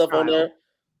like stuff on there.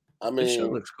 I mean, this show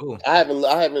looks cool. I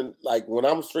haven't like when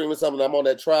I'm streaming something, I'm on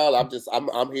that trial. I'm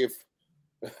here.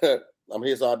 I'm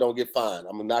here so I don't get fined.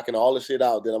 I'm knocking all the shit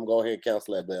out. Then I'm going ahead and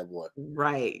cancel that bad boy.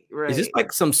 Right. Is this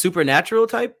like some supernatural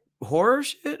type horror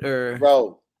shit or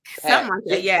bro? Something like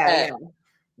that. Yeah.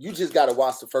 You just got to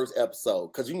watch the first episode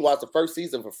because you can watch the first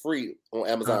season for free on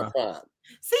Amazon Prime.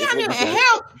 See, I knew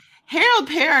Harold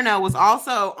Perrineau was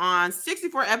also on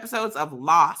 64 episodes of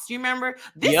Lost. You remember?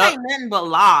 This ain't nothing but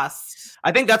Lost.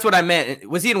 I think that's what I meant.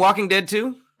 Was he in Walking Dead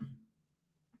too?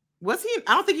 Was he?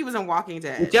 I don't think he was in Walking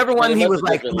Dead. Whichever one he was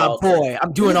like, my boy,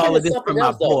 I'm doing all of this for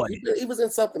my boy. He was in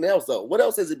something else though. What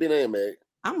else has he been in, man?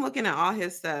 I'm looking at all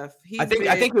his stuff. I think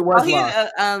it was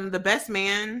The Best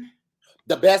Man.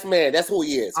 The Best Man. That's who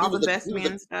he is. All the Best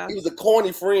Man stuff. He was a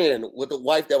corny friend with the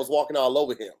wife that was walking all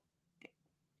over him.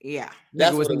 Yeah,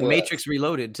 that was in The Matrix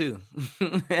Reloaded too.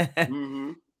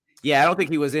 Mm-hmm. Yeah, I don't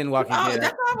think he was in Walking Dead.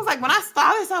 That's what I was like when I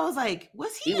saw this. I was like,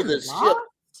 was he? He was a ship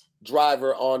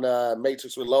driver on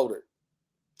Matrix Reloaded.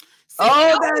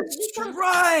 Oh, that's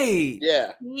right.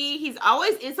 Yeah, he's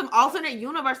always in some alternate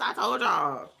universe. I told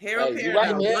y'all. Harold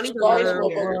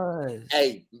Perrineau.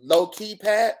 Hey, low key,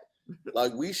 Pat.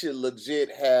 Like we should legit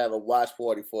have a watch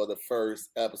party for the first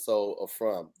episode of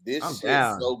From. This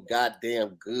shit's so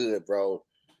goddamn good, bro.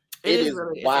 It is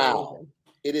really wild. Amazing.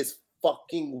 It is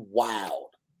fucking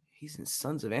wild. He's in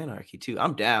Sons of Anarchy too.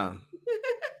 I'm down.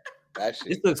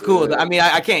 This looks cool. I mean,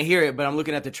 I can't hear it, but I'm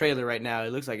looking at the trailer right now.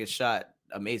 It looks like it's shot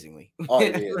amazingly. Oh,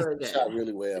 it is. It's shot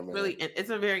really well, man. It's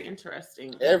a very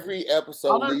interesting. Every episode.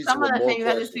 Although some of the things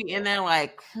I just see in there,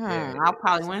 like, I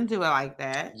probably wouldn't do it like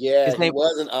that. Yeah, he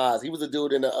wasn't Oz. He was a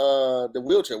dude in the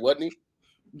wheelchair, wasn't he?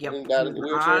 Yep. He got in the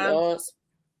wheelchair in Oz.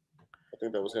 I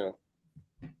think that was him.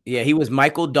 Yeah, he was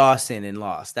Michael Dawson in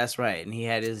Lost. That's right, and he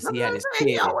had his kid.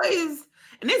 He always,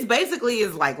 and this basically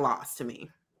is like Lost to me.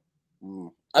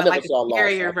 I never saw Lost.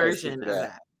 Scarier version of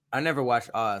that. I never watched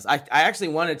Oz. I actually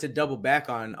wanted to double back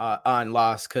on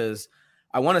Lost because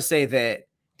I want to say that.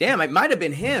 Damn, it might have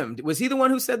been him. Was he the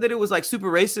one who said that it was like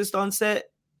super racist on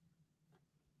set?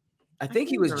 I think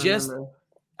he was just.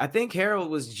 I think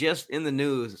Harold was just in the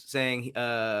news saying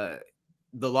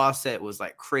the Lost set was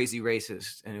like crazy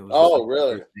racist, and it was. Oh,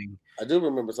 really? I do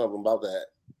remember something about that,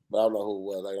 but I don't know who it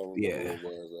was. I don't remember who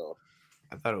it was though.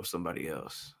 I thought it was somebody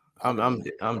else. I'm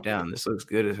down. This looks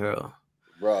good as hell,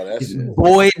 bro. That's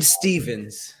Boyd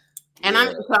Stevens. And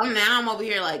I'm over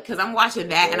here like because I'm watching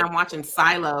that and I'm watching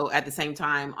Silo at the same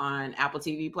time on Apple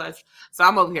TV Plus. So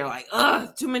I'm over here like,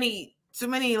 too many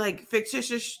like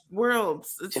fictitious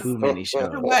worlds. It's too many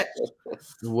shows.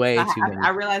 Way too many. I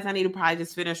realized I need to probably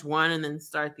just finish one and then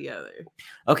start the other.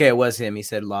 Okay, it was him. He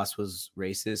said Lost was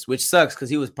racist, which sucks because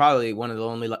he was probably one of the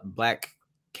only black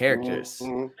characters.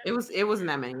 Mm-hmm. It wasn't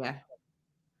that many, yeah.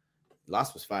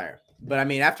 Lost was fire, but I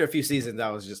mean, after a few seasons,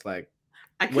 I was just like,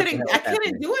 I couldn't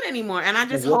do it anymore, and I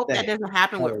just hope that doesn't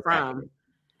happen with From.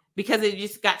 Because it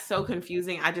just got so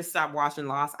confusing. I just stopped watching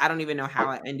Lost. I don't even know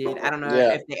how it ended. I don't know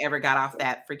if they ever got off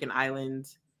that freaking island.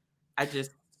 I couldn't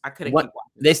keep watching.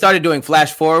 They started doing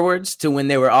flash forwards to when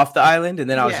they were off the island. And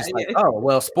then I was just like, oh,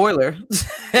 well, spoiler.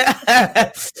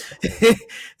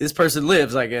 This person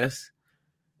lives, I guess.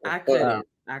 I couldn't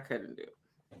do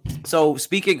it. So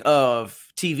speaking of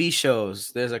TV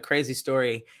shows, there's a crazy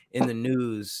story in the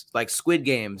news. Like Squid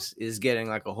Games is getting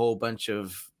like a whole bunch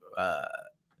of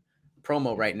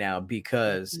promo right now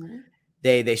because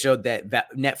they showed that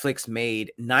Netflix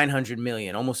made $900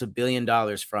 million, almost $1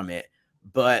 billion from it.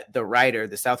 But the writer,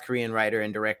 the South Korean writer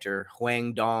and director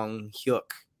Hwang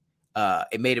Dong-hyuk,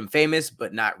 it made him famous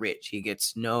but not rich. He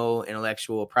gets no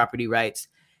intellectual property rights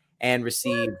and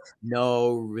received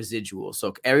no residual.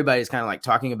 So everybody's kind of like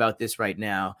talking about this right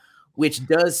now, which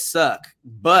does suck.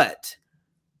 But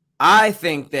I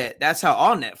think that that's how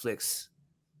all Netflix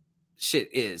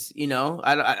shit is, you know.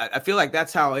 I feel like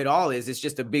that's how it all is. It's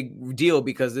just a big deal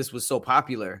because this was so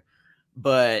popular.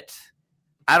 But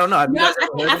I don't know. I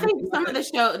think some of the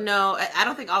show. No, I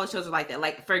don't think all the shows are like that.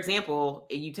 Like for example,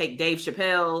 you take Dave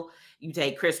Chappelle, you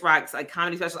take Chris Rock's like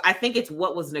comedy special. I think it's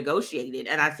what was negotiated,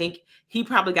 and I think he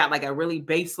probably got like a really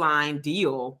baseline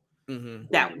deal.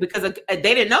 That because they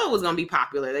didn't know it was gonna be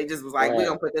popular. They just was like, we're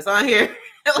gonna put this on here.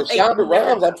 Like, Shonda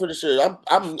Rhimes, I'm pretty sure.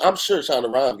 I'm sure Shonda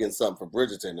Rhimes getting something for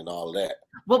Bridgerton and all of that.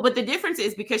 Well, but the difference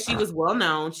is because she was well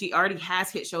known, she already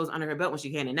has hit shows under her belt when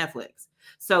she came to Netflix.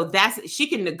 So she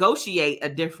can negotiate a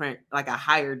different, like a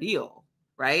higher deal,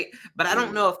 right? But I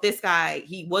don't know if this guy,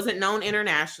 he wasn't known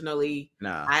internationally.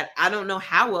 No. I don't know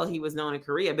how well he was known in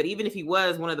Korea, but even if he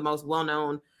was one of the most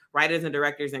well-known writers and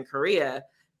directors in Korea,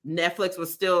 Netflix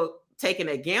was still taking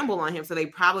a gamble on him. So they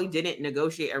probably didn't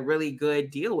negotiate a really good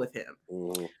deal with him.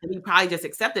 And he probably just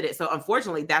accepted it. So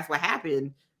unfortunately, that's what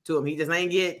happened to him. He just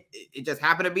didn't get, it just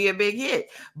happened to be a big hit.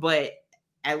 But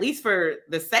at least for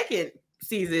the second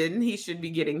season, he should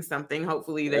be getting something.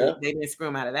 Hopefully they didn't screw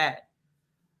him out of that.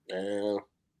 Yeah.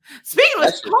 Speaking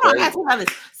of, hold on, I got to about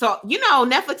this. So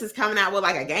Netflix is coming out with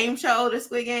like a game show, the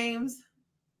Squid Games.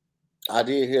 I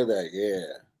did hear that,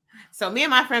 yeah. So me and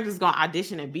my friends was gonna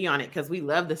audition and be on it because we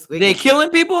love the Squid Games. They killing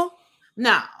people?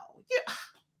 No,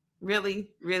 really.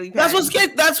 That's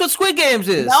what Squid Games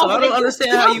is. No, so I don't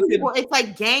understand how you could. It's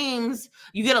like games.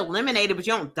 You get eliminated, but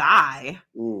you don't die.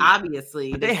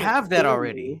 Obviously, they have that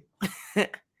already. No,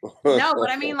 but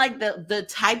I mean, like the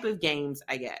type of games,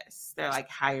 I guess they're like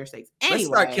higher stakes. Anyway, let's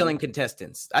start killing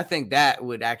contestants. I think that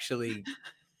would actually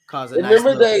cause a.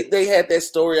 Remember they had that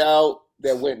story out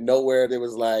that went nowhere. There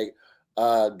was like.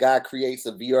 Guy creates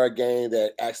a VR game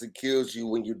that actually kills you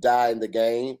when you die in the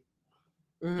game.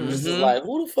 This is like,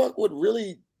 who the fuck would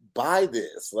really buy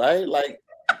this, right? Like,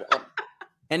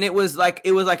 and it was like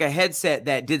a headset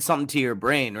that did something to your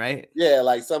brain, right? Yeah,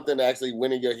 like something that actually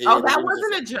went in your head. Oh, that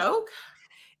wasn't a joke.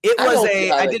 It was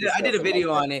I did a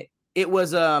video on it. It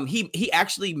was he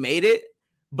actually made it,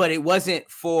 but it wasn't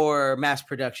for mass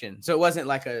production, so it wasn't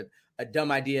like a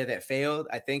dumb idea that failed.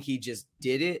 I think he just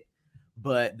did it.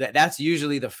 But that's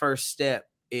usually the first step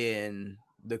in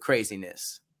the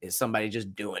craziness is somebody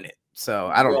just doing it. So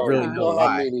I don't really know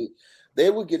why. They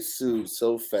would get sued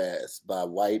so fast by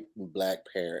white and black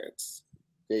parents.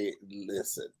 It's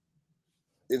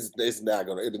not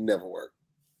gonna. It'll never work.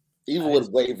 Even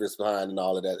with waivers behind and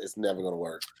all of that, it's never gonna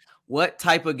work. What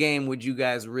type of game would you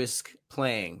guys risk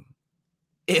playing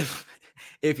if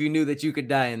you knew that you could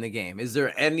die in the game? Is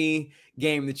there any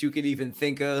game that you could even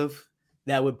think of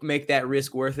that would make that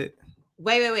risk worth it?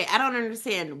 Wait. I don't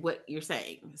understand what you're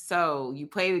saying. So you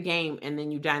play the game and then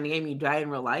you die in the game, you die in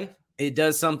real life? It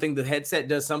does something, the headset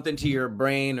does something to your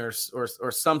brain or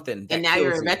something. And now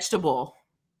you're a vegetable.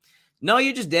 No,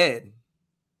 you're just dead.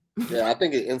 Yeah, I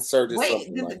think it inserted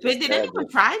something. Wait, did anyone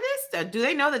try this? Do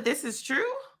they know that this is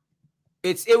true?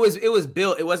 It was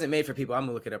built, it wasn't made for people. I'm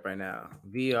gonna look it up right now.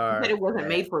 VR. But it wasn't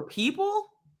made for people?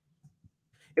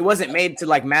 It wasn't made to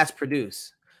like mass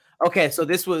produce. Okay, so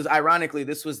this was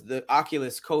the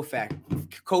Oculus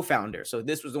co-founder. So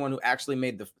this was the one who actually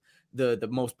made the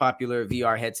most popular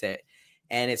VR headset.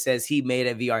 And it says he made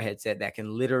a VR headset that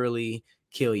can literally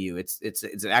kill you. It's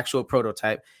an actual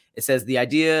prototype. It says the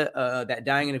idea that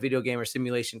dying in a video game or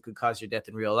simulation could cause your death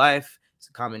in real life. It's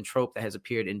a common trope that has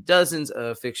appeared in dozens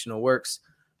of fictional works.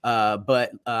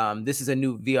 But this is a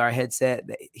new VR headset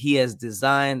that he has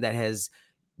designed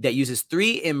that uses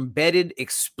 3 embedded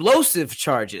explosive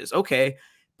charges,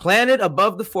 planted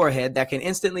above the forehead that can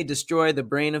instantly destroy the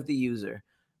brain of the user.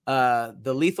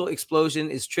 The lethal explosion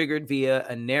is triggered via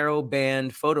a narrow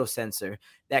band photosensor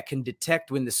that can detect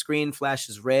when the screen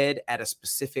flashes red at a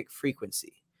specific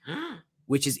frequency,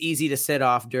 which is easy to set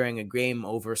off during a game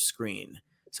over screen.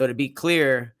 So to be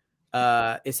clear,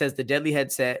 it says the deadly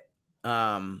headset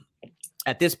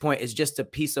at this point is just a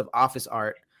piece of office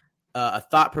art, a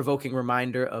thought-provoking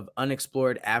reminder of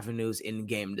unexplored avenues in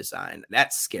game design.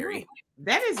 That's scary.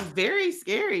 That is very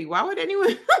scary. Why would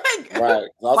anyone why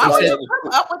would you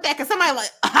come up with that? Because somebody like,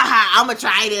 I'm gonna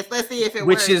try this. Let's see if it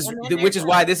works. Which is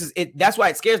why this is it. That's why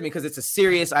it scares me, because it's a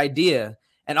serious idea,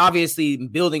 and obviously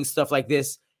building stuff like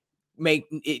this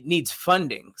it needs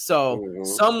funding. So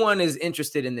someone is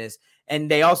interested in this, and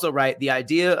they also write the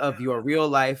idea of your real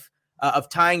life. Of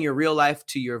tying your real life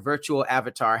to your virtual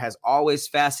avatar has always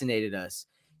fascinated us.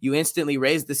 You instantly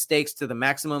raise the stakes to the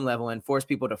maximum level and force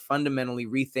people to fundamentally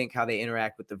rethink how they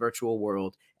interact with the virtual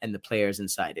world and the players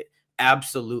inside it.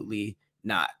 Absolutely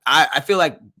not. I feel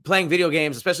like playing video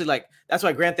games, especially like that's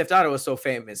why Grand Theft Auto is so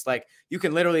famous. Like you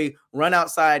can literally run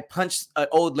outside, punch an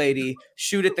old lady,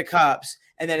 shoot at the cops,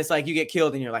 and then it's like you get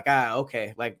killed and you're like,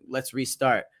 okay, like let's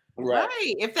restart.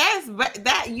 Right. If that's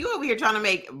that you over here trying to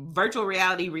make virtual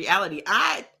reality,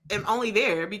 I am only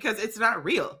there because it's not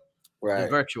real. Right.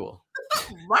 It's virtual.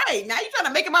 Right. Now you're trying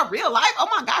to make it my real life. Oh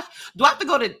my gosh. Do I have to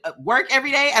go to work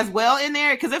every day as well in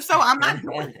there? Because if so, I'm not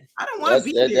doing it. I don't want to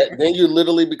be there. Then you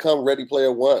literally become Ready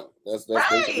Player One. That's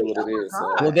basically what it is.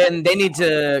 So. Well, then they need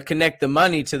to connect the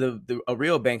money to a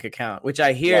real bank account, which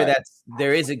I hear that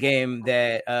there is a game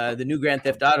that the new Grand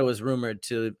Theft Auto is rumored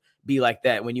to be like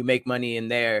that. When you make money in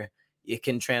there, it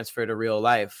can transfer to real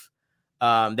life.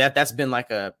 That's been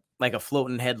like a like a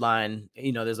floating headline.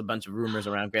 You know, there's a bunch of rumors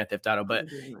around Grand Theft Auto, but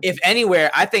if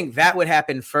anywhere, I think that would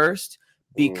happen first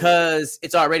because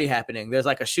it's already happening. There's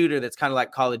like a shooter that's kind of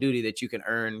like Call of Duty that you can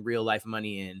earn real life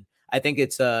money in. I think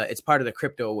it's part of the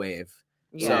crypto wave.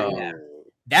 So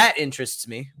that interests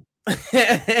me.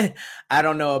 I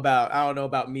don't know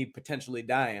about me potentially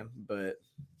dying, but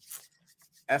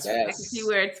I can see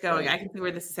where it's going. I can see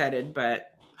where this is headed,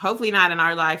 but hopefully not in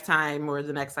our lifetime or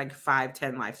the next like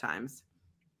 5-10 lifetimes.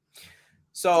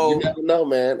 So you never know,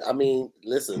 man. I mean,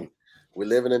 listen, we're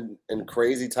living in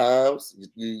crazy times.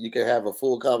 You can have a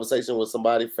full conversation with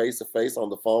somebody face to face on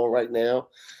the phone right now.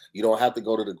 You don't have to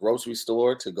go to the grocery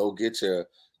store to go get your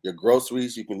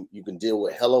groceries. You can deal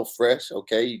with HelloFresh.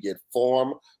 Okay, you get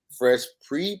farm fresh,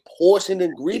 pre-portioned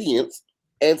ingredients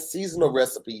and seasonal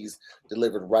recipes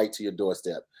delivered right to your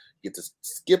doorstep. You get to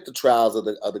skip the trials of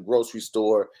the grocery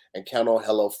store and count on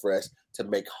HelloFresh to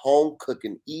make home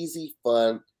cooking easy,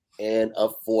 fun, and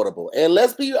affordable. And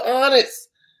let's be honest,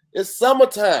 it's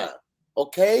summertime,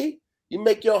 okay? You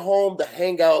make your home the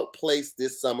hangout place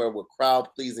this summer with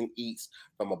crowd-pleasing eats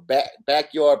from a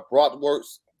backyard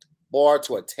bratwurst bar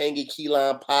to a tangy key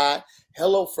lime pie.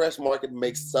 HelloFresh Market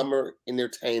makes summer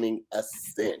entertaining a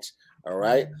cinch, all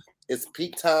right? It's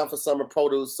peak time for summer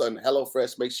produce, and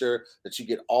HelloFresh makes sure that you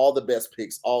get all the best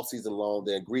picks all season long.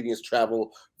 The ingredients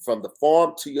travel from the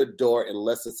farm to your door in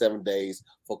less than 7 days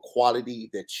for quality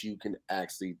that you can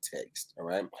actually taste, all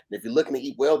right? And if you're looking to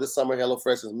eat well this summer,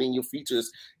 HelloFresh's menu features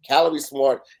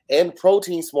calorie-smart and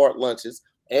protein-smart lunches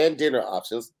and dinner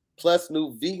options, plus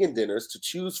new vegan dinners to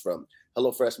choose from.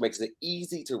 HelloFresh makes it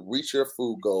easy to reach your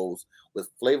food goals with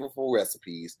flavorful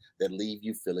recipes that leave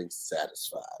you feeling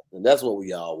satisfied. And that's what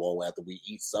we all want after we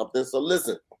eat something. So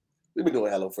listen, we've been doing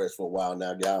HelloFresh for a while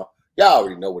now, y'all. Y'all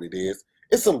already know what it is.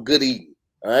 It's some good eating,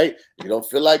 all right? If you don't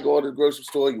feel like going to the grocery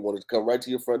store, you want it to come right to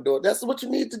your front door, that's what you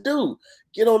need to do.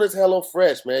 Get on this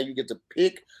HelloFresh, man. You get to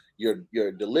pick your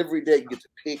delivery date. You get to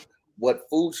pick what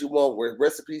foods you want, what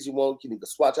recipes you want. You need to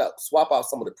swap out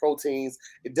some of the proteins.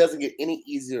 It doesn't get any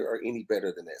easier or any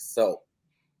better than this. So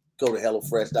go to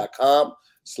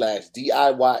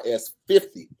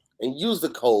HelloFresh.com/DIYS50 and use the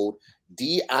code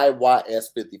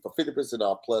DIYS50 for 50%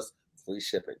 off plus free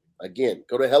shipping. Again,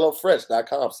 go to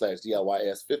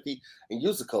HelloFresh.com/DIYS50 and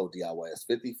use the code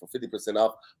DIYS50 for 50%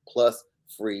 off plus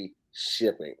free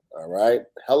shipping. All right.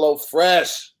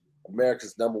 HelloFresh,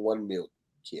 America's #1 meal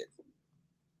kit.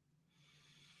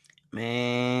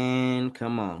 Man,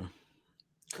 come on.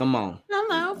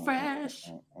 HelloFresh.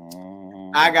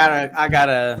 I got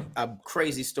a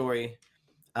crazy story.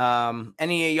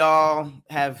 Any of y'all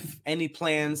have any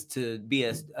plans to be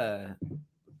a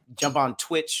jump on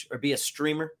Twitch or be a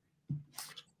streamer?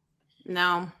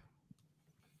 No.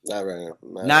 Not right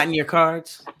now. Not in your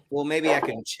cards? Well, maybe I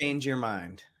can change your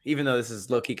mind, even though this is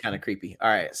low-key kind of creepy. All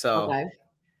right, so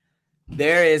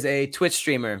there is a Twitch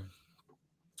streamer.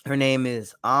 Her name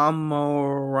is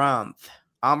Amaranth,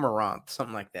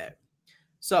 something like that.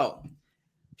 So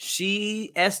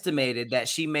she estimated that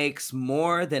she makes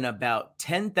more than about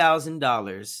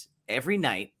 $10,000 every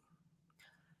night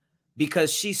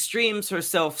because she streams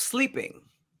herself sleeping.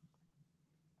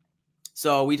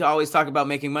 So we always talk about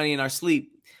making money in our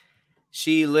sleep.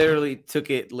 She literally took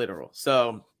it literal.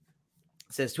 So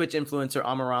it says Twitch influencer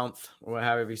Amaranth, or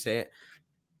however you say it.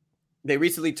 They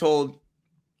recently told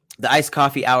the Iced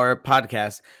Coffee Hour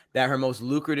podcast that her most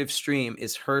lucrative stream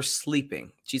is her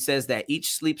sleeping. She says that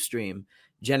each sleep stream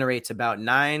generates about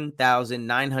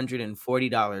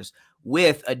 $9,940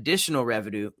 with additional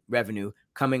revenue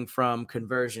coming from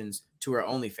conversions to her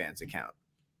OnlyFans account.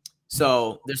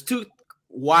 So there's two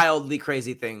wildly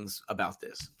crazy things about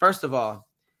this. First of all,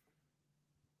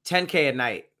 $10K a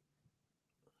night.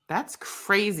 That's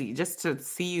crazy just to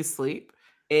see you sleep.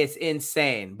 It's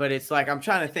insane. But it's like, I'm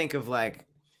trying to think of like,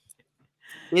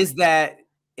 is that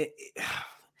is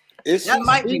she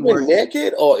sleeping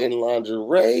naked or in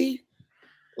lingerie?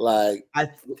 Like,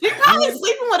 she's probably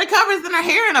sleeping with the covers in her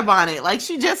hair and a bonnet. Like,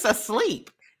 she's just asleep.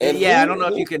 And I don't know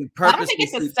if you can purposely. I don't think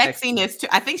it's a sexiness too.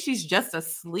 I think she's just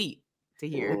asleep to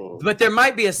hear. But there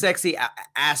might be a sexy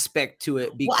aspect to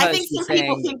it because I think some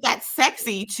people think that's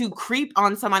sexy to creep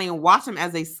on somebody and watch them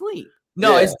as they sleep.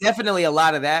 No, it's definitely a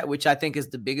lot of that, which I think is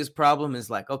the biggest problem. Is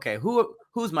like, okay,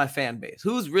 who's my fan base?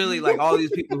 Who's really like all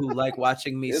these people who like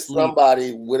watching me sleep?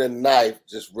 Somebody with a knife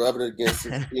just rubbing it against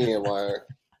his skin wire.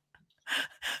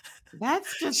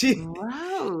 That's just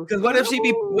gross. Because what if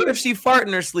she fart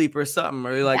in her sleep or something,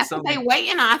 or like that's something? What they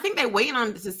waiting on. I think they waiting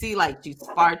on to see like she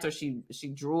farts or she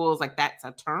drools. Like that's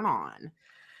a turn on.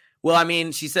 Well, I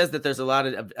mean, she says that there's a lot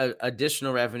of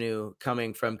additional revenue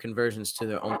coming from conversions to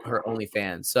her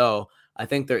OnlyFans. So I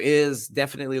think there is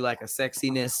definitely like a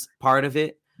sexiness part of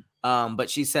it. But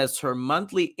she says her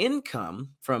monthly income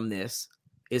from this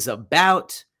is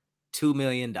about $2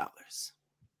 million.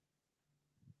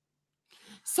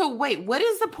 So wait, what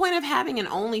is the point of having an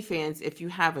OnlyFans if you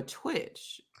have a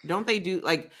Twitch? Don't they do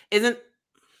like? Isn't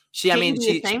she? I mean,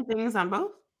 the same things on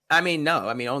both. I mean, no.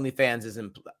 I mean, OnlyFans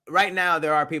isn't right now.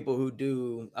 There are people who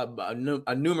do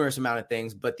a numerous amount of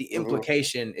things, but the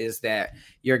implication is that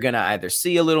you're gonna either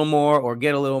see a little more or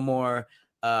get a little more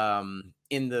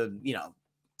in the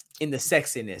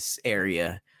sexiness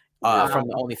area from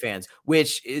the OnlyFans,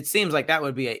 which it seems like that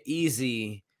would be an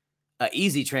easy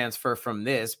transfer from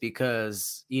this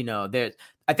because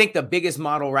I think the biggest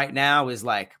model right now is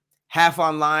like half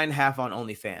online, half on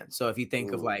OnlyFans. So if you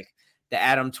think of like the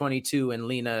Adam 22 and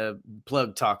Lena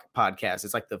Plug Talk podcast,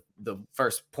 it's like the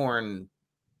first porn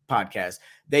podcast.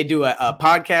 They do a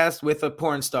podcast with a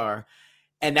porn star,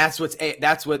 and that's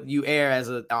what you air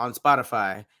on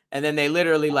Spotify. And then they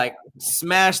literally like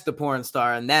smash the porn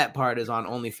star, and that part is on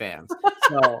OnlyFans.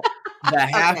 So the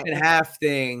half and half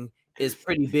thing is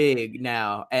pretty big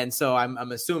now. And so I'm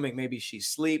assuming maybe she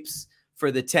sleeps for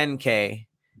the 10K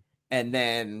and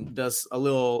then does a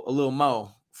little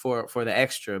mo for the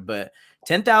extra. But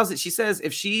 10,000, she says,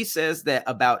 if she says that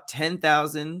about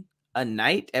 10,000 a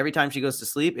night every time she goes to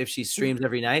sleep, if she streams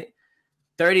every night,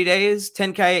 30 days,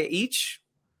 10K each,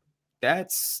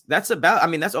 that's about, I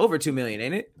mean, that's over 2 million,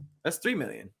 ain't it? That's 3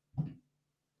 million.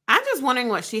 I'm just wondering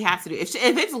what she has to do. If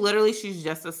it's literally she's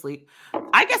just asleep,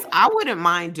 I guess I wouldn't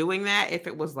mind doing that if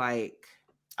it was like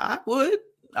I would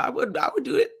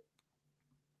do it.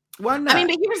 Why not? I mean,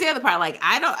 but here's the other part. Like,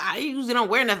 I usually don't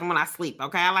wear nothing when I sleep.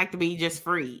 Okay, I like to be just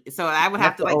free. So I would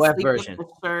have to like sleep version. With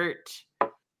the shirt. I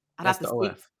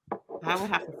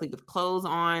would have to sleep with clothes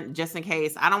on just in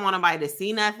case. I don't want nobody to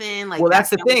see nothing. Like, well,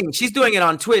 that's the thing. She's doing it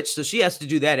on Twitch, so she has to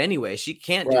do that anyway. She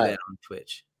can't do that on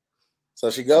Twitch. So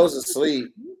she goes to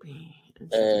sleep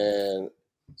and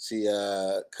she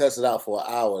cuts it out for an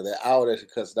hour. That hour that she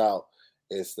cuts it out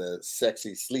is the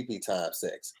sexy sleepy time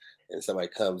sex. And somebody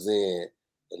comes in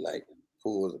and like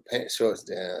pulls the pants shorts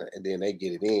down, and then they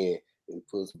get it in, and he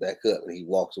pulls it back up, and he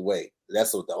walks away.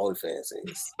 That's what the OnlyFans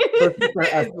is.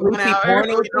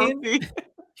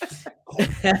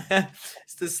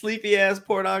 It's the sleepy ass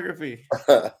pornography.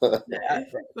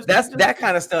 That's that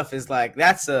kind of stuff is like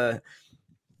it's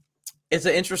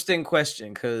an interesting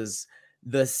question because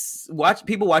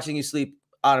people watching you sleep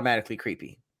automatically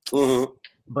creepy,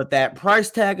 but that price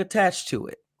tag attached to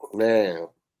it, man.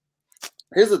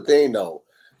 Here's the thing, though.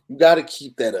 You got to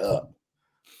keep that up.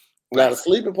 Now, the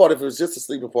sleeping part, if it was just a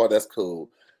sleeping part, that's cool.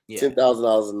 Yeah.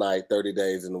 $10,000 a night, 30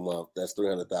 days in a month. That's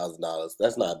 $300,000.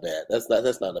 That's not bad. That's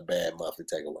not a bad monthly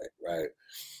takeaway, right?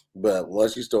 But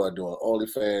once you start doing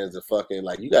OnlyFans and fucking,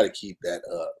 like, you got to keep that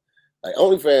up. Like,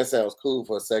 OnlyFans sounds cool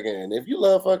for a second, and if you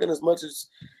love fucking as much as,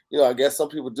 I guess some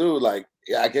people do, like,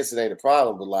 yeah, I guess it ain't a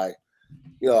problem, but like,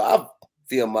 I've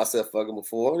filmed myself fucking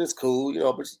before, and it's cool,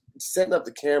 but setting up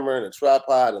the camera and a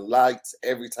tripod and lights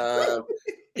every time.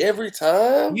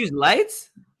 You use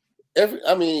lights?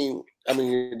 I mean,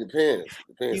 it depends.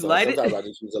 You light sometimes it? I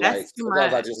just use a light.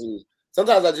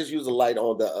 Sometimes I just use a light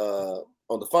on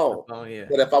the phone. Oh yeah.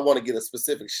 But if I want to get a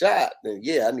specific shot, then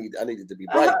yeah, I need it to be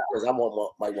bright because I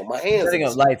want my hands. Setting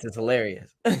up lights is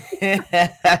hilarious.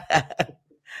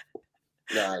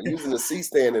 Nah, using the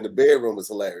C-stand in the bedroom is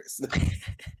hilarious.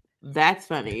 That's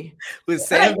funny. With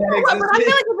Sam, but I feel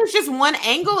like if it's just one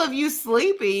angle of you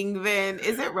sleeping, then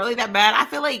is it really that bad? I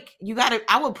feel like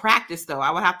I would practice though. I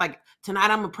would have like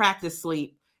tonight. I'm gonna practice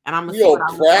sleep, and I'm gonna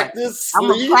practice. I'm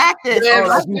gonna practice.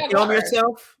 You film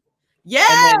yourself.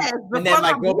 Yes, and then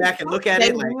like go back and look at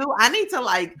it. Like, I need to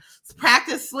like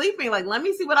practice sleeping. Like, let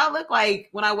me see what I look like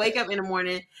when I wake up in the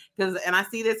morning. And I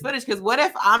see this footage. Because what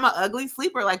if I'm an ugly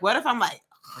sleeper? Like, what if I'm like,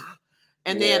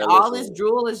 and then all this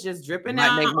drool is just dripping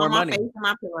down on my face and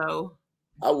my pillow.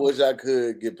 I wish I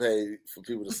could get paid for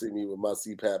people to see me with my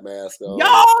CPAP mask on. Yo,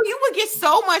 you would get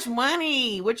so much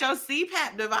money with your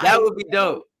CPAP device. That would be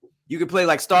dope. You could play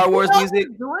like Star Wars music.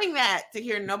 Doing that to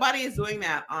hear nobody is doing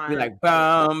that on. Be like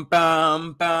bum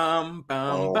bum bum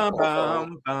bum bum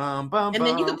bum bum bum. And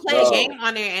then you could play a game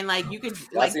on there, and like you could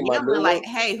like like,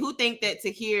 hey, who think that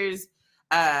Tahir's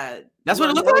that's what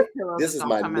it looks like. This is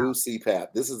my new CPAP.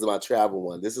 This is my travel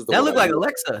one. This is the that look like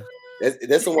Alexa.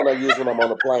 That's the one I use when I'm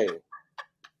on a plane.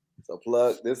 So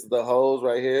plug. This is the hose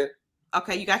right here.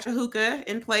 Okay, you got your hookah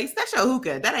in place. That's your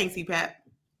hookah. That ain't CPAP.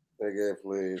 Nigga,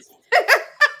 please.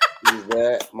 Use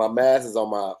that. My mask is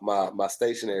on my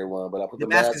stationary one, but I put the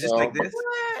mask is just on. like this.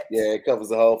 Yeah, it covers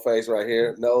the whole face right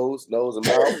here, nose and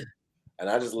mouth. And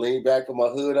I just lean back, put my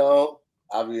hood on.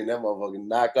 I'll be in that motherfucking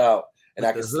knocked out. and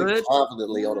I can sleep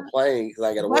confidently on the plane because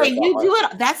I got to wear. Wait, you do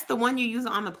it? That's the one you use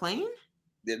on the plane?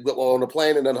 On the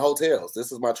plane and in the hotels.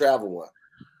 This is my travel one.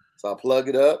 So I plug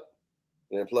it up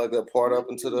and then plug that part up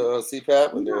into the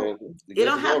CPAP, and then it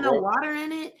don't have no water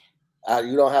in it.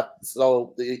 You don't have.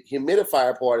 So the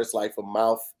humidifier part is like for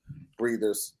mouth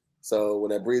breathers. So when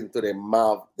they're breathing through their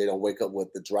mouth, they don't wake up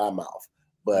with the dry mouth.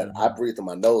 But I breathe through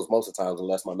my nose most of the times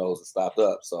unless my nose is stopped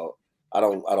up. So I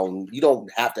don't. You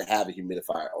don't have to have a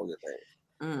humidifier on your thing.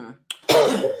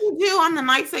 What do you do on the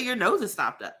nights that your nose is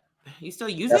stopped up? You still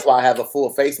use it? That's why I have a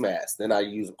full face mask. Then I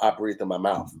breathe through my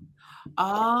mouth.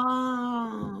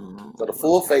 Oh. So the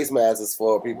full face mask is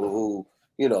for people who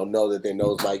know that their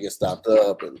nose might get stopped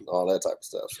up and all that type of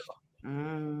stuff. So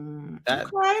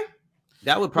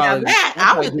that would probably.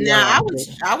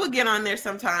 I would get on there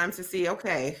sometimes to see.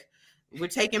 Okay, we're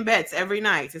taking bets every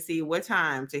night to see what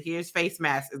time to his face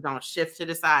mask is going to shift to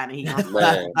the side, and he's going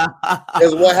to.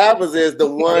 Because what happens is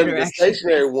the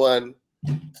stationary one.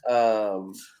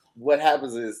 What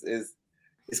happens is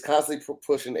it's constantly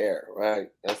pushing air, right?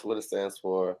 That's what it stands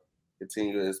for.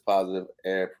 Continuous positive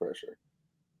air pressure.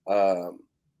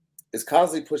 It's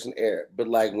constantly pushing air, but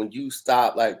like when you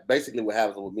stop, like basically what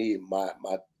happens with me, my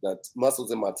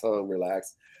muscles in my tongue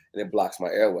relax and it blocks my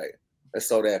airway, and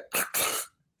so that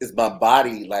is my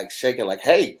body like shaking, like,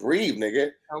 "Hey, breathe,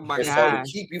 nigga." Oh my God! So to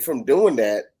keep you from doing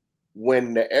that,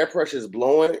 when the air pressure is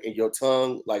blowing and your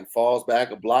tongue like falls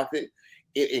back or blocked it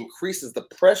increases the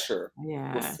pressure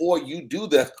before you do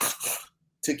that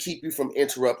to keep you from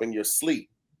interrupting your sleep.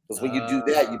 Because when you do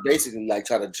that, you basically like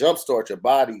try to jumpstart your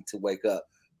body to wake up.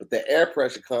 But the air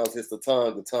pressure hits the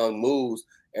tongue moves,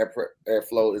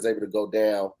 airflow is able to go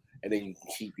down, and then you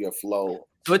can keep your flow.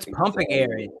 So it's pumping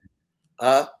air in.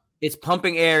 It's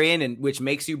pumping air in, and which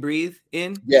makes you breathe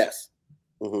in? Yes.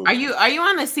 Mm-hmm. Are you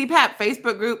on the CPAP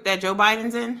Facebook group that Joe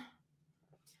Biden's in?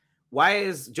 Why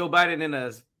is Joe Biden in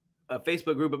a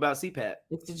Facebook group about CPAP?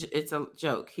 It's a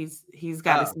joke. He's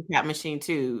got a CPAP machine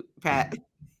too, Pat.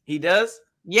 He does?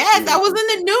 Yes, that was in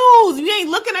the news. You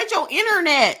ain't looking at your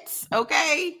internet,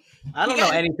 okay? I don't know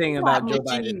anything about Joe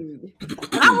Biden.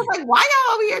 And I was like, why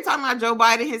y'all over here talking about Joe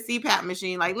Biden, his CPAP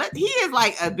machine? Like, he is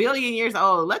like 1 billion years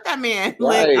old. Let that man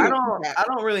live. I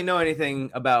don't really know anything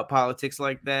about politics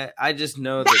like that. I just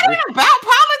know that ain't about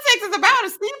politics. It's about a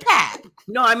CPAP.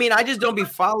 No, I mean, I just don't be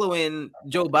following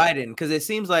Joe Biden because it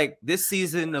seems like this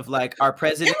season of like our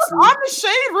presidency. It was on the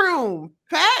Shade Room,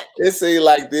 Pat. It seemed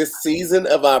like this season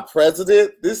of our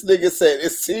president. This nigga said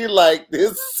it seemed like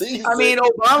this season. I mean,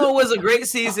 Obama was a great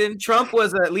season. Trump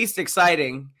was at least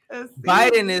exciting.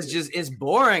 Biden is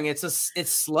boring. It's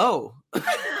slow.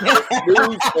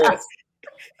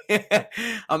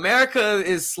 America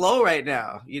is slow right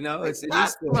now. It's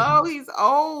not slow. He's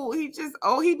old.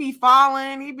 He be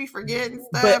falling. He be forgetting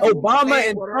stuff. But Obama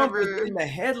and Trump was in the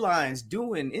headlines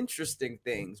doing interesting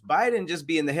things. Biden just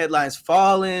be in the headlines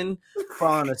falling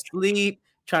asleep,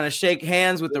 trying to shake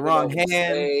hands with the wrong hand.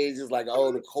 It's like,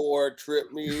 the cord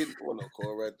tripped me. There was no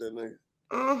cord right there, nigga.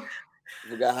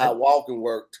 Forgot how walking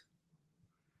worked.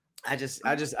 I just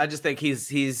think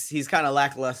he's kind of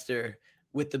lackluster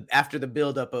with after the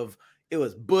buildup of it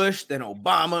was Bush, then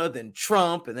Obama, then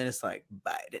Trump, and then it's like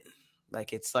Biden.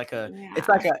 Like I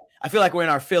feel like we're in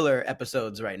our filler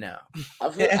episodes right now. I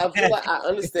feel like I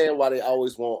understand why they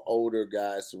always want older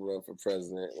guys to run for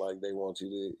president. Like they want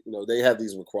you to, they have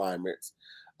these requirements.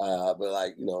 But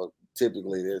like,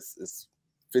 typically it's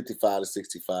 55 to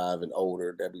 65 and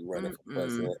older that be running for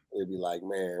president. It'd be like,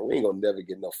 man, we ain't gonna never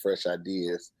get no fresh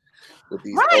ideas with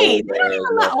these they don't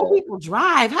even let old people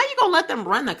drive. How you gonna let them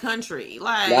run the country?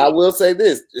 Like, now, I will say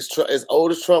this: as old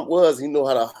as Trump was, he knew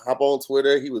how to hop on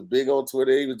Twitter. He was big on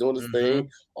Twitter. He was doing his thing.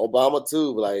 Obama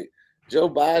too. But like Joe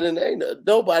Biden,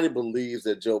 nobody believes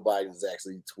that Joe Biden is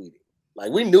actually tweeting.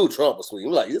 Like we knew Trump was tweeting.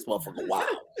 We're like, this motherfucker, wow.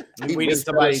 He was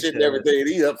shit and everything.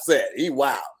 He upset. He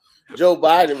wow. Joe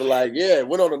Biden was like, yeah,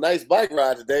 went on a nice bike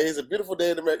ride today. It's a beautiful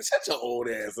day in America. Shut your old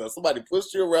ass up. Somebody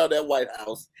pushed you around that White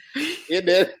House in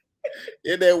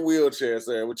that wheelchair,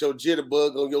 sir, with your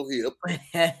jitterbug on your hip.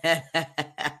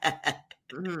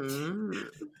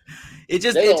 It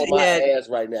just they on my ass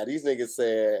right now. These niggas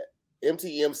said,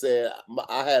 MTM said,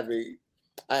 I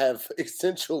have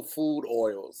essential food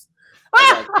oils.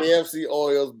 I got KFC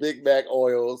oils, Big Mac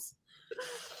oils.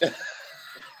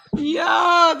 Yo,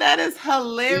 that is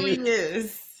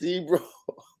hilarious. See, bro.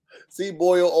 See,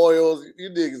 boil oils. You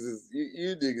niggas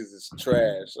is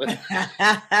trash.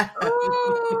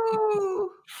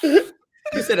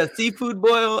 You said a seafood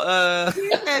boil.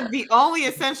 He said the only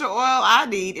essential oil I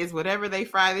need is whatever they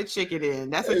fry the chicken in.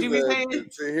 That's what you be saying.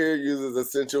 Here uses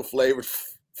essential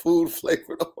food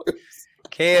flavored oils.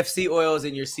 KFC oils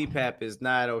in your CPAP is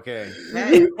not okay.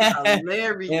 That is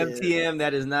hilarious. MTM,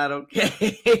 that is not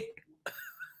okay.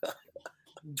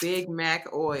 Big Mac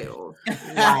oil.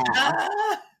 Wow.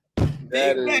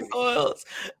 Big Mac oils.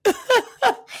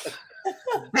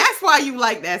 That's why you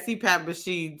like that CPAP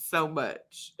machine so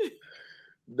much.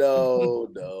 No.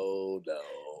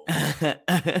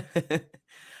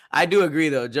 I do agree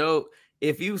though, Joe.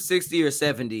 If you 60 or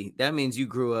 70, that means you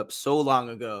grew up so long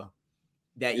ago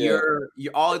that you're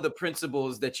all of the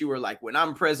principles that you were like, when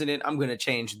I'm president, I'm gonna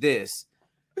change this.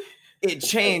 It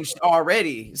changed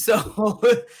already. So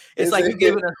it's like you're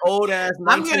giving an old ass.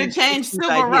 I'm gonna change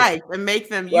civil rights and make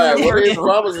them universal. One of his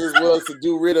promises was to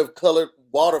do rid of colored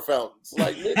water fountains.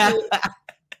 Like,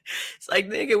 it's like,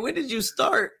 nigga, when did you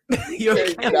start?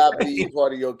 You not be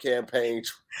part of your campaign.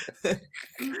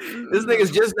 This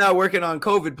nigga's just now working on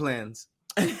COVID plans.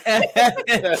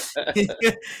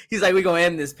 He's like, we're gonna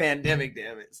end this pandemic,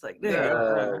 damn it. It's like, man.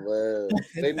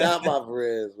 They not my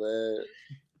friends, man.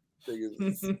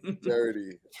 Niggas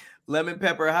dirty. Lemon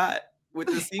pepper hot with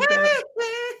the CPAP.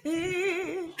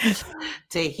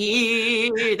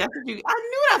 Tahir. That's what you. I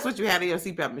knew that's what you had in your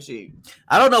CPAP machine.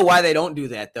 I don't know why they don't do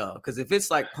that though, because if it's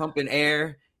like pumping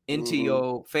air into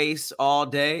your face all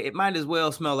day, it might as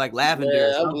well smell like lavender.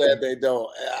 Yeah, I'm glad they don't.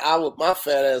 My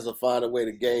fat ass will find a way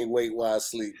to gain weight while I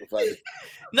sleep. If I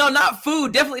no, not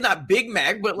food, definitely not Big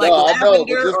Mac, but like lavender I know,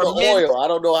 but just or the oil. I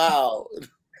don't know how.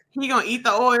 He gonna eat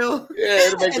the oil.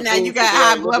 Yeah, and now you got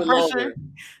high blood pressure.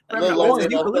 I'm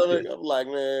like,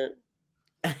 man,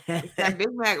 that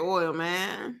Big Mac oil,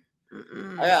 man.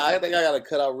 I think I gotta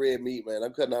cut out red meat, man.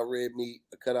 I'm cutting out red meat.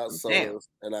 I cut out sodas,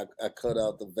 and I cut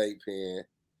out the vape pen,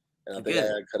 and I think I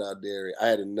gotta cut out dairy. I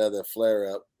had another flare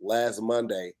up last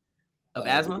Monday of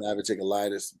asthma,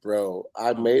 diverticulitis, bro.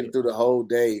 I made it through the whole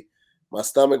day. My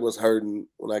stomach was hurting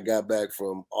when I got back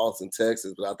from Austin,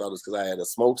 Texas, but I thought it was because I had a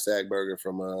smokestack burger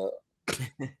from a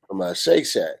Shake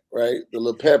Shack, right? The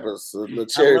little peppers, the little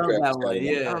cherry peppers.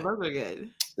 Yeah, those are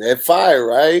good. They're fire,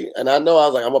 right? And I know I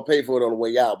was like, I'm gonna pay for it on the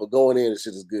way out, but going in, the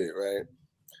shit is good, right?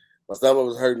 My stomach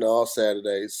was hurting all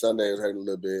Saturday. Sunday was hurting a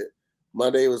little bit.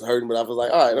 Monday was hurting, but I was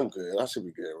like, all right, I'm good. I should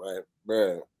be good, right,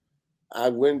 bro? I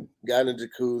got in the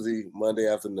jacuzzi Monday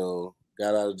afternoon.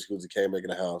 Got out of the jacuzzi, came back in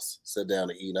the house, sat down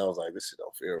to eat, and I was like, this shit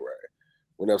don't feel right.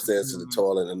 Went upstairs to the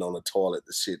toilet, and on the toilet,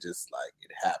 the shit just like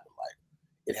it happened. Like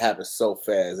it happened so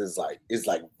fast. It's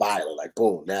like violent. Like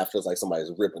boom. Now it feels like somebody's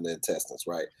ripping the intestines.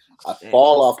 Right. I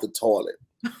fall off the toilet.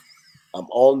 I'm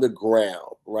on the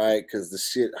ground. Right, because the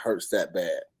shit hurts that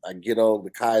bad. I get on the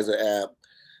Kaiser app.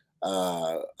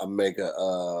 I make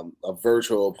a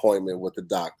virtual appointment with the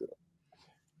doctor.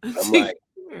 I'm like,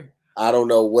 I don't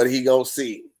know what he gonna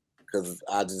see. Because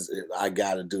I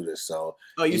gotta do this. So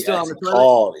you still on the toilet?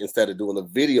 Called instead of doing the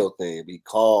video thing. He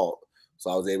called,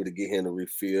 so I was able to get him to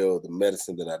refill the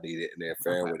medicine that I needed, and then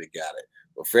Farron would have got it.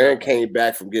 But Farron came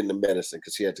back from getting the medicine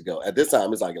because she had to go. At this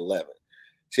time, it's like 11.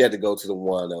 She had to go to the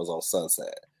one that was on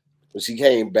Sunset. When she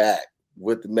came back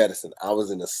with the medicine, I was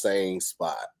in the same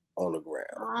spot on the ground.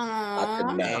 I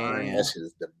could not. That shit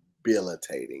is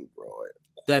debilitating, bro.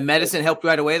 That medicine helped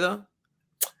right away, though.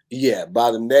 Yeah,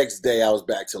 by the next day, I was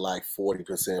back to like 40%,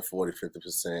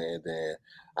 50%, and then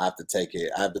I have to take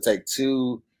it. I have to take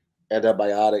 2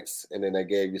 antibiotics, and then they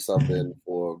gave you something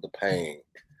for the pain.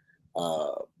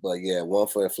 But yeah, one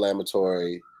for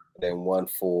inflammatory, then one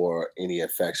for any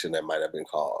infection that might have been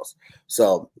caused.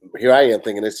 So here I am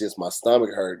thinking it's just my stomach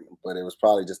hurting, but it was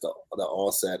probably just the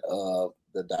onset of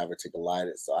the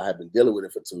diverticulitis. So I had been dealing with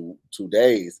it for two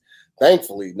days.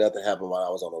 Thankfully, nothing happened while I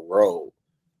was on the road.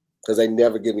 Because they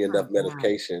never give me enough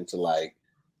medication to like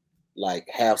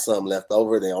have some left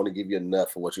over. They only give you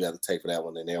enough for what you have to take for that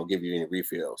one, and they don't give you any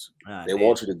refills. They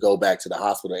want you to go back to the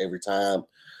hospital every time,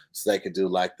 so they could do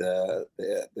like the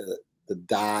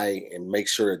dye and make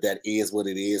sure that is what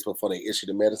it is before they issue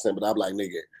the medicine. But I'm like,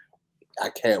 nigga, I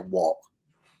can't walk.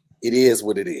 It is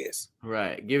what it is.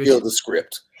 Right. Fill the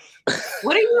script.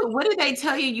 What did they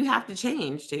tell you have to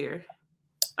change here?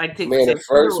 Man, at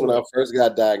first, when I first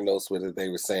got diagnosed with it, they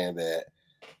were saying that,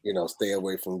 stay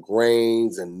away from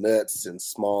grains and nuts and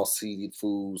small seeded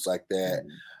foods like that.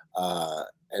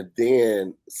 And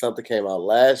then something came out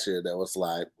last year that was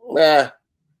like,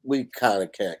 we kind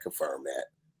of can't confirm that.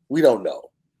 We don't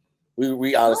know.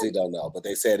 We honestly don't know. But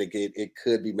they said it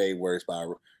could be made worse by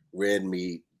red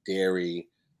meat, dairy,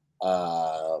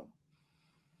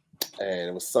 and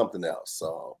it was something else.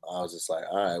 So I was just like,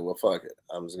 all right, well, fuck it.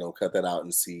 I'm just going to cut that out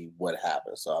and see what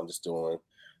happens. So I'm just doing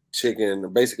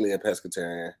chicken, basically a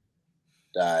pescatarian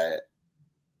diet.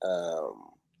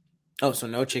 So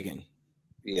no chicken.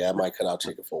 Yeah, I might cut out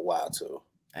chicken for a while too.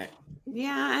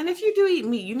 Yeah, and if you do eat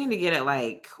meat, you need to get it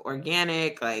like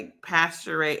organic, like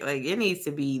pasture rate. Like it needs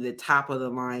to be the top of the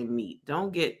line meat.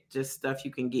 Don't get just stuff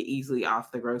you can get easily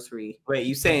off the grocery. Wait,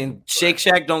 you saying Shake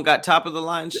Shack don't got top of the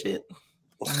line shit?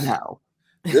 No.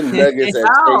 Them nuggets at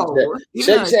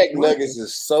Shake Shack nuggets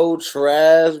is so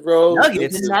trash, bro.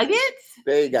 Nuggets?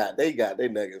 They got their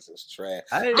nuggets is trash.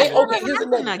 Here's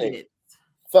another thing.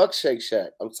 Fuck Shake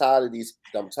Shack. I'm tired of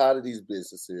these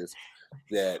businesses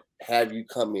that have you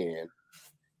come in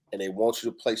and they want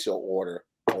you to place your order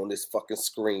on this fucking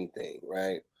screen thing,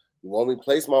 right? You want me to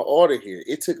place my order here.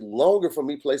 It took longer for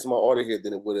me placing my order here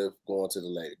than it would have gone to the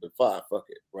lady. But fine, fuck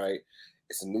it, right?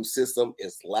 It's a new system.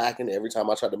 It's lacking every time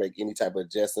I try to make any type of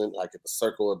adjustment, like at the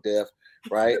circle of death,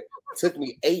 right? It took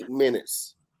me 8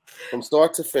 minutes from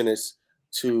start to finish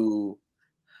to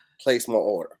place my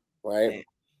order, right?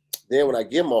 Then when I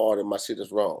get my order, my shit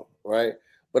is wrong, right?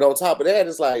 But on top of that,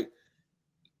 it's like,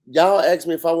 y'all ask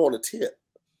me if I want a tip.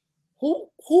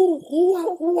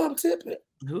 Who I'm tipping?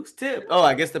 Who's tip? Oh,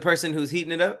 I guess the person who's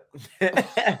heating it up.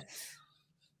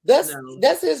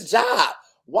 That's his job.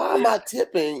 Why am I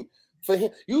tipping for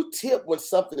him? You tip when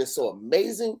something is so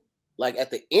amazing, like at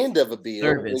the end of a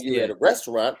bill when you're at a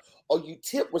restaurant, or you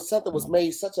tip when something was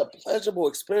made such a pleasurable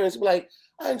experience. You're like,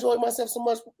 I enjoyed myself so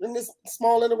much in this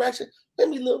small interaction. Let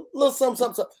me little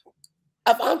something.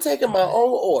 If I'm taking my own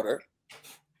order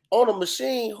on a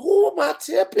machine, who am I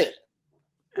tipping?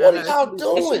 What are y'all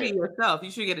doing? You should be yourself. You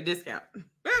should get a discount.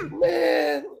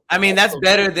 Man, I mean, that's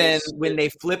better than when they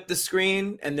flip the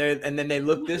screen and then they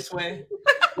look this way.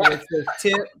 And it says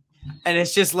tip, and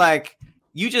it's just like,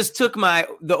 you just took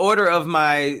the order of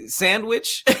my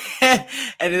sandwich, and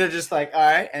they're just like, all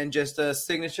right, and just a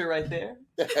signature right there.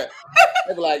 They're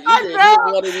like, you didn't get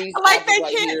one of these. Like they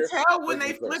can't tell when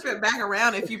they flip it back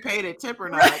around if you paid a tip or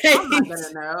not. Right. I'm not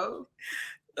gonna know.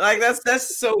 Like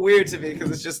that's so weird to me, because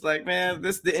it's just like, man,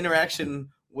 the interaction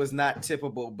was not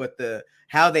tippable, but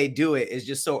how they do it is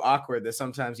just so awkward that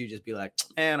sometimes you just be like,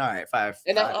 man, all right, five.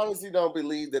 And I honestly don't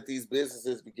believe that these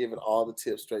businesses be giving all the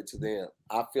tips straight to them.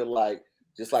 I feel like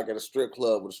just like at a strip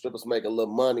club where the strippers make a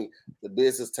little money, the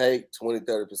business take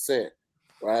 20-30%,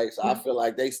 right? So I feel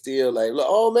like they still like, look,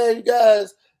 oh man, you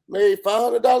guys made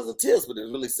 $500 of tips, but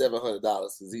it's really $700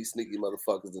 because these sneaky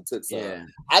motherfuckers that took some. Yeah.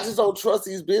 I just don't trust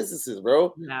these businesses,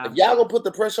 bro. No. If y'all gonna put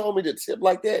the pressure on me to tip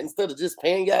like that instead of just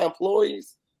paying y'all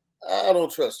employees, I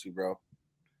don't trust you, bro.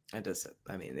 That does.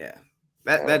 I mean, yeah,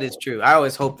 that is true. I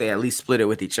always hope they at least split it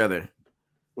with each other,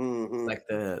 like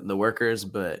the workers,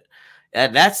 but.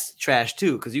 That's trash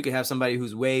too, because you can have somebody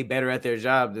who's way better at their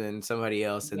job than somebody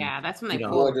else. And, yeah, that's when they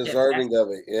more deserving of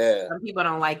it. Yeah, some people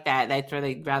don't like that. That's where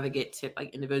they'd rather get tipped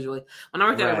like individually. When I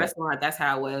worked at a restaurant, that's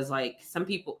how it was. Like some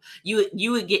people,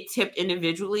 you would get tipped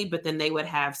individually, but then they would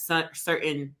have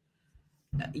certain.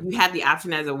 You had the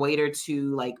option as a waiter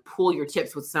to like pool your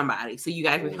tips with somebody, so you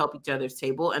guys would help each other's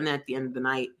table, and then at the end of the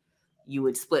night, you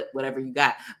would split whatever you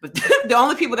got. But the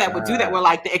only people that would do that were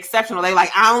like the exceptional. They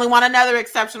like, I only want another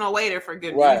exceptional waiter for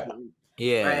good reason.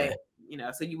 Yeah. Right? You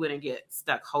know, so you wouldn't get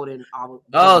stuck holding all of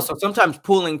them. So sometimes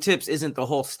pooling tips isn't the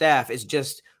whole staff. It's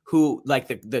just who, like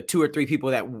the 2 or 3 people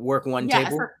that work one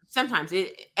table. Sometimes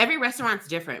every restaurant's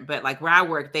different, but like where I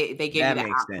work, they give you the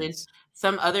option. Sense.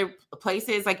 Some other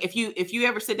places, like if you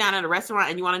ever sit down at a restaurant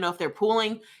and you want to know if they're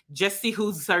pooling, just see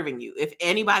who's serving you. If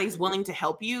anybody's willing to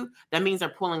help you, that means they're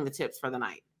pooling the tips for the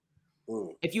night.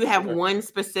 If you have one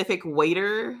specific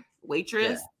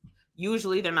waitress,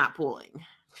 usually they're not pooling.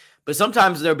 But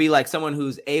sometimes there'll be like someone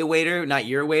who's a waiter, not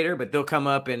your waiter, but they'll come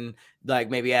up and like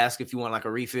maybe ask if you want like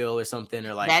a refill or something,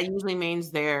 or like that usually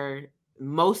means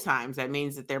most times that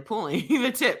means that they're pooling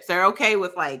the tips. They're okay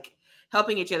with like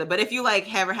helping each other. But if you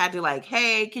like ever had to like,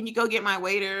 hey, can you go get my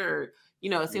waiter? Or, you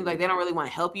know, it seems like they don't really want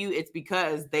to help you. It's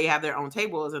because they have their own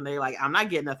tables and they're like, I'm not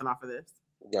getting nothing off of this.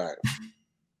 Right.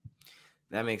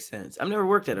 That makes sense. I've never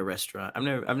worked at a restaurant. I've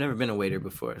never been a waiter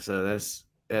before. So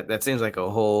that seems like a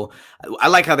whole, I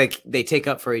like how they take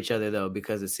up for each other though,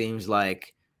 because it seems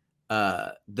like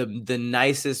the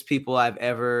nicest people I've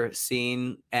ever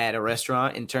seen at a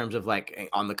restaurant in terms of like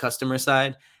on the customer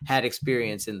side had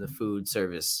experience in the food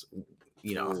service,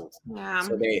 you know. Yeah.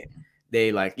 So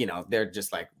they like, you know, they're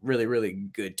just like really, really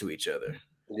good to each other.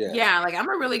 Yeah, like I'm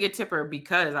a really good tipper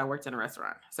because I worked in a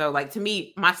restaurant. So like to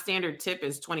me, my standard tip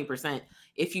is 20%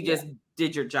 if you just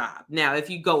did your job. Now, if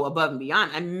you go above and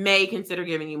beyond, I may consider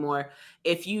giving you more.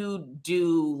 If you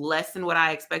do less than what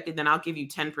I expected, then I'll give you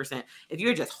 10%. If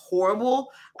you're just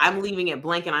horrible, I'm leaving it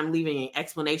blank and I'm leaving an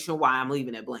explanation why I'm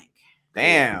leaving it blank.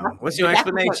 Damn. What's your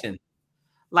explanation?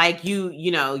 Like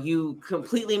you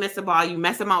completely miss the ball. You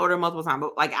mess up my order multiple times.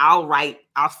 But like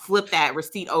I'll flip that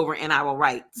receipt over and I will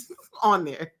write on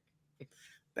there.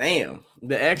 Damn,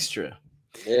 the extra.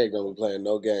 They ain't gonna be playing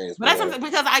no games. But that's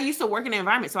because I used to work in an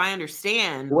environment, so I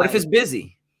understand. What if it's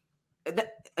busy?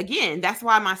 Again, that's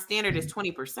why my standard is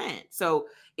 20%. So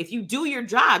if you do your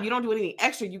job, you don't do anything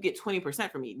extra, you get 20%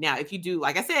 from me. Now, if you do,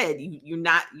 like I said,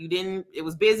 it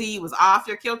was busy, it was off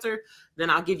your kilter, then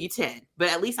I'll give you 10. But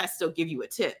at least I still give you a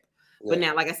tip. Yeah. But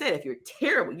now, like I said, if you're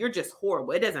terrible, you're just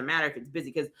horrible. It doesn't matter if it's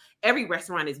busy because every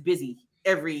restaurant is busy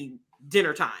every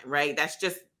dinner time, right? That's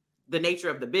just the nature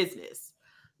of the business.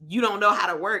 You don't know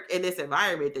how to work in this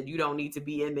environment, that you don't need to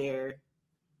be in there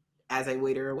as a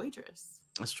waiter or waitress.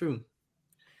 That's true.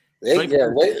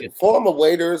 Former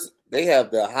waiters, they have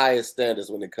the highest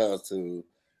standards when it comes to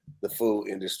the food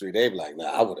industry. They be like, "Nah,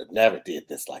 I would have never did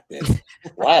this like this.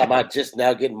 Why am I just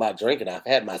now getting my drink and I've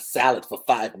had my salad for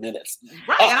 5 minutes?"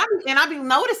 Right, and I be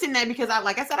noticing that because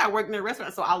I work in a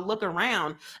restaurant, so I look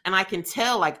around and I can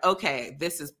tell, like, okay,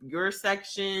 this is your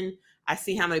section. I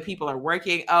see how many people are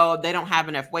working. Oh, they don't have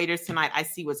enough waiters tonight. I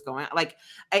see what's going on. Like,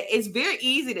 it's very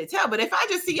easy to tell. But if I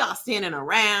just see y'all standing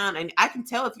around, and I can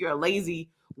tell if you're a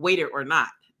lazy waiter or not.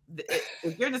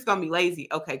 If you're just gonna be lazy,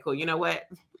 okay, cool. You know what?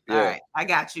 Yeah. All right, I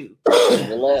got you.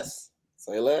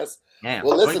 Say less. Yeah,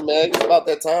 well, listen, man, it's about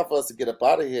that time for us to get up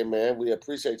out of here, man. We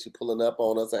appreciate you pulling up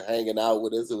on us and hanging out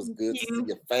with us. It was good to see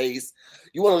your face.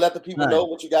 You want to let the people know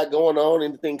what you got going on?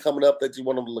 Anything coming up that you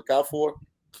want them to look out for?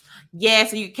 Yeah,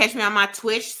 so you can catch me on my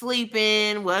Twitch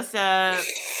sleeping. What's up?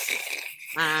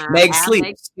 Meg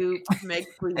Sleep. Meg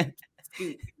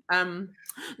Sleep.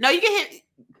 No, you can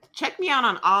check me out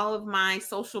on all of my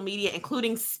social media,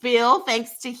 including Spill.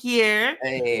 Thanks to here.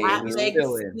 Hey, Meg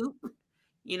Scoop.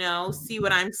 See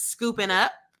what I'm scooping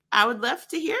up. I would love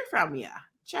to hear from you.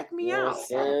 Check me out.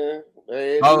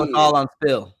 All on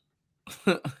Spill.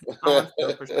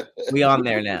 We on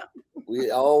there now. We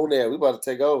on there. We about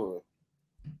to take over.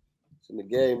 The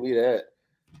game, me that.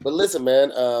 But listen,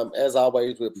 man, as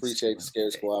always, we appreciate the Scary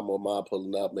Squad Mom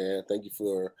pulling up, man. Thank you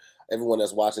for everyone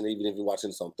that's watching, even if you're watching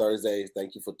this on Thursday.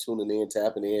 Thank you for tuning in,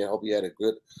 tapping in. Hope you had a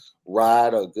good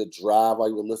ride or a good drive while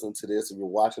you were listening to this. If you're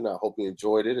watching, I hope you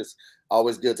enjoyed it. It's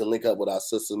always good to link up with our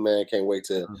sisters, man. Can't wait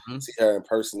to see her in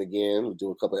person again. We'll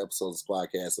do a couple episodes of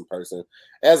Squadcast in person.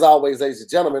 As always, ladies and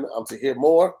gentlemen, I'm Tahir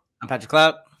Moore. I'm Patrick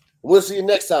Cloud. We'll see you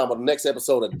next time on the next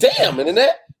episode of Damn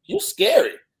Internet, You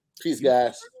Scary. Peace,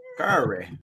 guys. Curry.